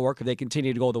going to work if they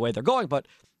continue to go the way they're going, but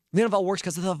the NFL works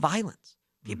because of the violence.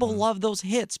 People love those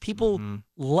hits. People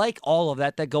like all of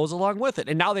that goes along with it.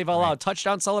 And now they've allowed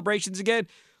touchdown celebrations again.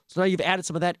 So now you've added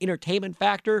some of that entertainment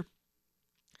factor.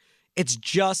 It's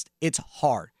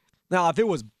hard. Now, if it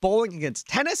was bowling against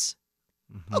tennis,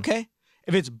 okay.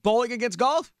 If it's bowling against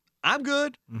golf, I'm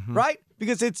good, right?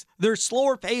 Because they're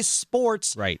slower paced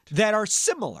sports Right. that are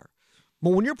similar. But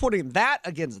when you're putting that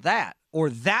against that or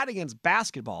that against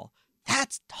basketball,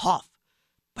 that's tough.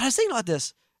 But I was thinking about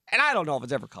this, and I don't know if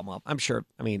it's ever come up. I'm sure.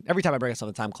 I mean, every time I bring up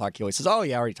something, Tom Clark, he always says, oh,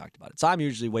 yeah, I already talked about it. So I'm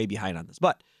usually way behind on this.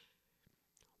 But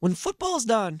when football's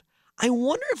done, I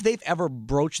wonder if they've ever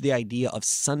broached the idea of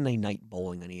Sunday night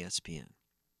bowling on ESPN.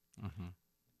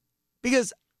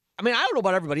 Because, I mean, I don't know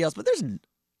about everybody else, but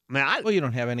Well, you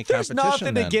don't have any there's competition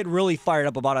nothing then. to get really fired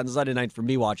up about on Sunday night for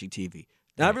me watching TV.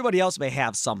 Now, everybody else may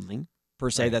have something, per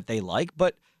se, that they like,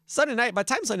 but Sunday night, by the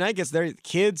time Sunday night gets there, the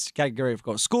kids got to get ready to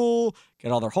go to school,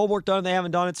 get all their homework done. They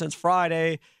haven't done it since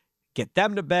Friday. Get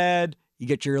them to bed. You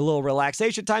get your little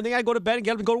relaxation time. They got to go to bed and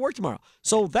get them to go to work tomorrow.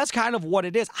 So that's kind of what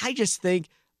it is. I just think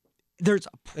there's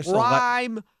a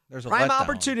prime letdown.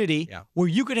 opportunity where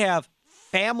you could have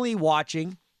family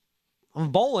watching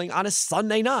bowling on a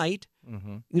Sunday night,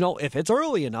 if it's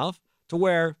early enough to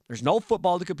where there's no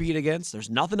football to compete against. There's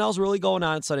nothing else really going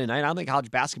on Sunday night. I don't think college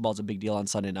basketball is a big deal on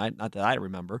Sunday night, not that I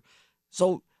remember.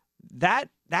 So that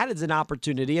is an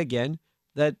opportunity, again,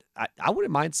 that I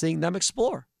wouldn't mind seeing them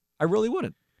explore. I really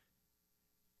wouldn't.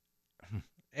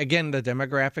 Again, the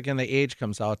demographic and the age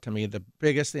comes out to me. The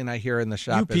biggest thing I hear in the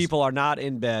shop You people are not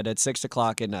in bed at 6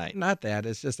 o'clock at night. not that.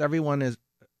 It's just everyone is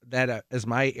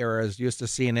my era is used to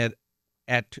seeing it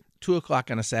at 2 o'clock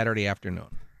on a Saturday afternoon.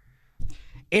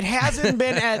 It hasn't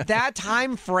been at that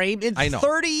time frame in I know.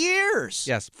 30 years.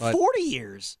 Yes, but 40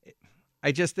 years.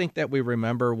 I just think that we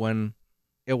remember when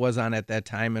it was on at that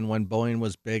time and when bowling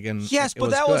was big and Yes, it but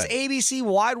was that good. was ABC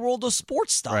Wide World of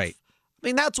Sports stuff. Right. I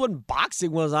mean, that's when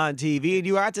boxing was on TV, and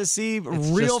you had to see It's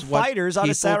real just what fighters on a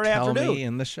people Saturday tell afternoon. me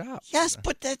in the shop. Yes,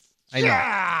 but that's... I know.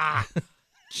 Yeah.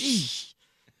 Gee.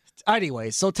 Anyway,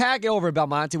 so Tackett over at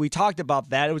Belmonte, we talked about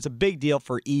that. It was a big deal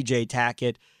for E.J.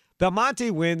 Tackett.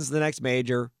 Belmonte wins the next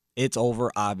major. It's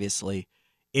over, obviously.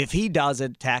 If he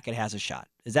doesn't, Tackett has a shot.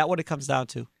 Is that what it comes down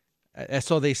to?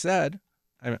 So they said.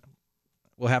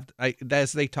 We'll have to,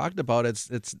 as they talked about,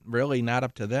 it's really not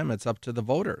up to them. It's up to the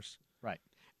voters. Right.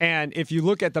 And if you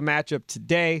look at the matchup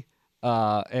today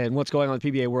and what's going on with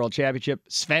the PBA World Championship,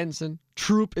 Svensson,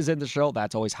 Troop is in the show.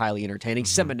 That's always highly entertaining.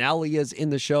 Seminelli is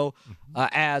in the show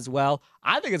as well.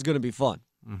 I think it's going to be fun.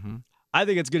 I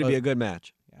think it's going to be a good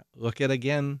match. Yeah. Look at,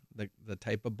 again, the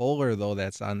type of bowler, though,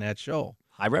 that's on that show.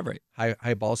 High rev rate.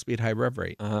 High ball speed, high rev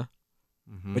rate. But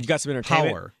you got some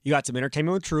entertainment. Power. You got some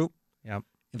entertainment with Troop. Yep.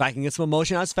 If I can get some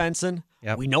emotion on Svensson,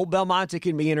 Yep. we know Belmonte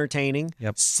can be entertaining.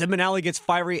 Yep. Simonelli gets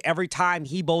fiery every time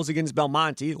he bowls against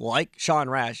Belmonte, like Sean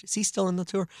Rash. Is he still in the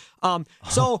tour?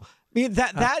 So I mean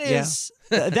that is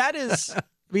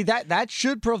that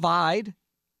should provide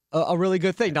a really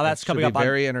good thing. Now that's Should coming be up. a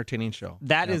very entertaining show.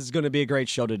 That is going to be a great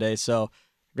show today. So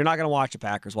if you're not going to watch the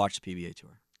Packers, watch the PBA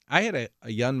Tour. I had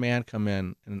a young man come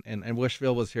in, and wish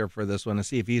Phil was here for this one to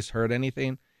see if he's heard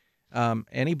anything.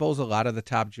 And he bowls a lot of the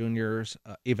top juniors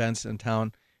events in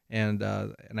town, and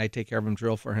I take care of him,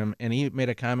 drill for him. And he made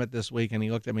a comment this week, and he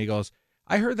looked at me, he goes,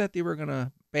 I heard that they were going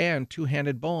to ban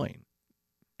two-handed bowling.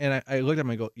 And I looked at him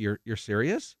and I go, you're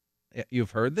serious?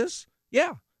 You've heard this?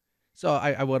 Yeah. So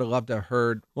I would have loved to have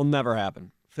heard Will never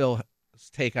happen. Phil's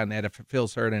take on that if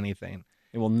Phil's heard anything.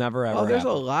 It will never ever There's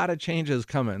happen. a lot of changes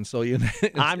coming. So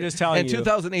I'm just telling and you.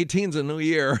 2018 is a new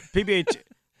year.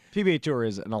 PBA Tour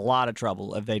is in a lot of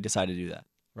trouble if they decide to do that.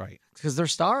 Right. Because their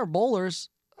star bowlers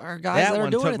are guys that, That are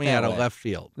one doing took it me that out way. of left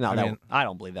field. No, I mean, I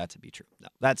don't believe that to be true. No,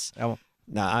 that's that one-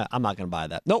 I'm not going to buy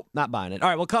that. Nope, not buying it. All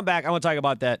right, we'll come back. I want to talk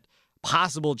about that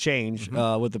possible change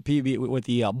with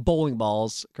the bowling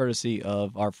balls, courtesy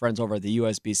of our friends over at the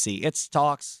USBC. It's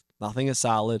talks. Nothing is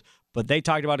solid, But they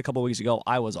talked about it a couple weeks ago.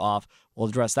 I was off. We'll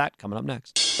address that coming up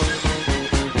next.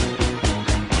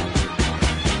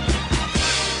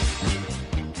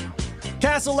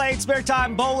 Castle Lane Spare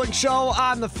Time Bowling Show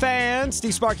on the Fan.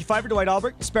 Steve Sparky Pfeiffer, Dwight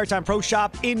Albrecht, Spare Time Pro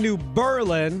Shop in New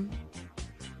Berlin.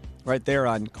 Right there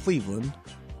on Cleveland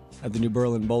at the New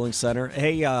Berlin Bowling Center.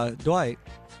 Hey, Dwight,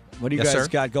 what do you guys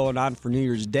got going on for New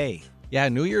Year's Day? Yeah,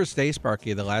 New Year's Day,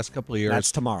 Sparky, the last couple of years.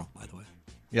 That's tomorrow, by the way.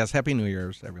 Yes, Happy New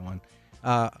Year's, everyone.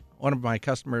 One of my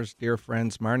customers, dear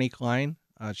friends, Marnie Klein,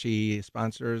 she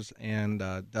sponsors and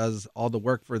does all the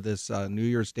work for this New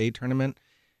Year's Day tournament.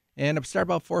 And it started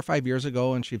about 4 or 5 years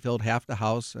ago, and she filled half the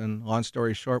house. And long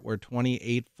story short, we're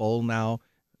 28 full now.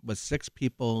 With 6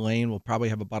 people laying, we'll probably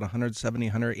have about 170,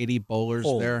 180 bowlers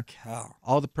there. Cow.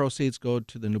 All the proceeds go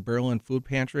to the New Berlin Food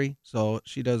Pantry. So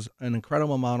she does an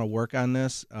incredible amount of work on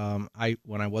this.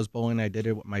 When I was bowling, I did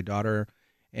it with my daughter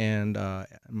and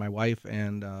my wife.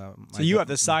 And so you have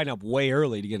to sign up way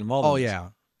early to get involved. Oh, yeah,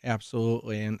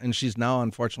 absolutely. And she's now,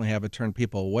 unfortunately, having turned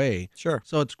people away. Sure.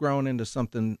 So it's grown into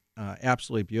something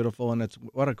absolutely beautiful, and it's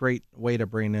what a great way to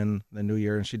bring in the new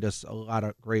year. And she does a lot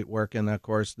of great work, and of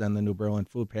course, then the New Berlin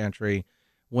Food Pantry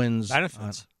wins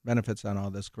benefits on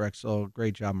all this. Correct. So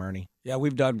great job, Marnie. Yeah,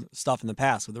 we've done stuff in the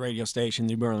past with the radio station,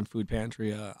 New Berlin Food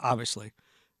Pantry. Obviously,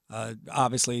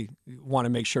 want to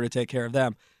make sure to take care of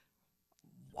them.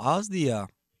 How's the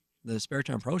Spare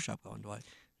Time Pro Shop going, Dwight?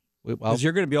 Because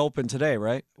you're going to be open today,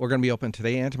 right? We're going to be open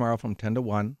today and tomorrow from 10 to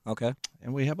 1. Okay.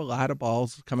 And we have a lot of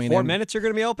balls coming in. 4 minutes you're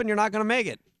going to be open? You're not going to make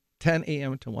it. 10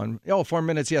 a.m. to 1. Oh, 4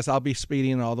 minutes, yes. I'll be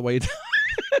speeding all the way down.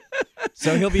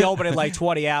 So he'll be open at like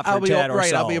 20 after 10 or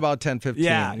so. I'll be about 10, 15.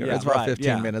 Yeah, it's about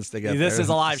 15 minutes to get there. This is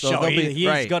a live show.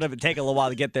 He's going to take a little while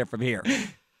to get there from here. Okay.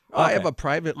 I have a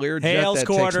private Learjet Hales that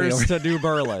quarters takes me to New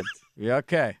Berlin. Yeah,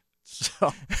 okay.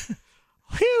 So,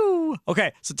 whew.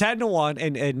 Okay, so 10 to 1,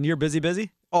 and you're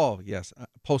busy? Oh, yes.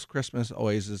 Post-Christmas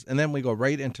always is. And then we go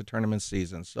right into tournament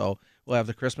season. So we'll have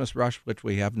the Christmas rush, which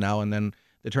we have now, and then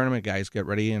the tournament guys get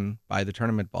ready and buy the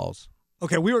tournament balls.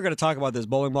 Okay, we were going to talk about this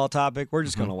bowling ball topic. We're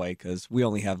just going to wait because we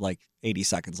only have like 80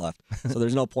 seconds left. So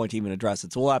there's no point to even address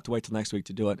it. So we'll have to wait till next week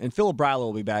to do it. And Phil Brillo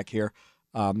will be back here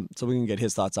so we can get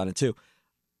his thoughts on it too.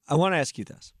 I want to ask you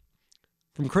this.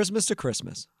 From Christmas to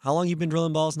Christmas, how long have you been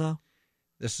drilling balls now?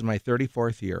 This is my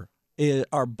 34th year.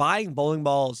 Are buying bowling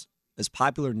balls as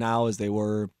popular now as they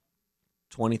were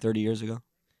 20, 30 years ago?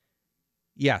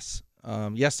 Yes.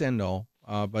 Yes and no.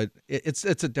 But it's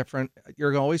a different,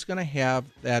 you're always going to have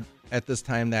that at this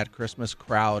time, that Christmas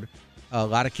crowd. A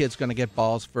lot of kids going to get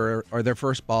balls or their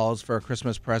first balls for a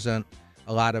Christmas present.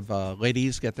 A lot of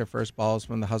ladies get their first balls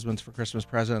from the husbands for Christmas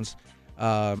presents.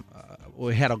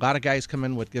 We had a lot of guys come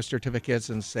in with gift certificates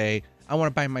and say, I want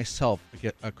to buy myself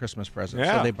a Christmas present.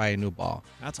 Yeah. So they buy a new ball.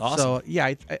 That's awesome. So,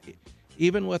 yeah,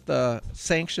 even with the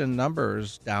sanction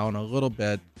numbers down a little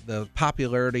bit, the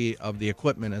popularity of the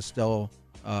equipment is still,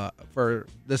 for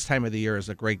this time of the year, is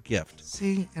a great gift.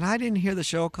 See, and I didn't hear the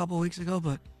show a couple weeks ago,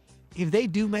 but if they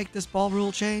do make this ball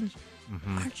rule change,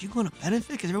 aren't you going to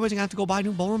benefit? Because everybody's going to have to go buy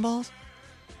new bowling balls?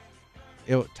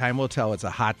 Time will tell. It's a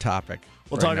hot topic.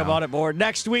 We'll talk about it more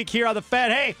next week here on The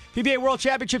Fed. Hey, PBA World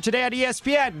Championship today on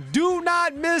ESPN. Do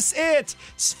not miss it.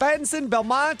 Svensson,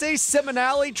 Belmonte,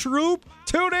 Simonelli, Troop.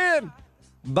 Tune in.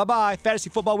 Bye-bye. Fantasy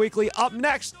Football Weekly up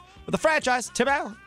next with the franchise, Tim Allen.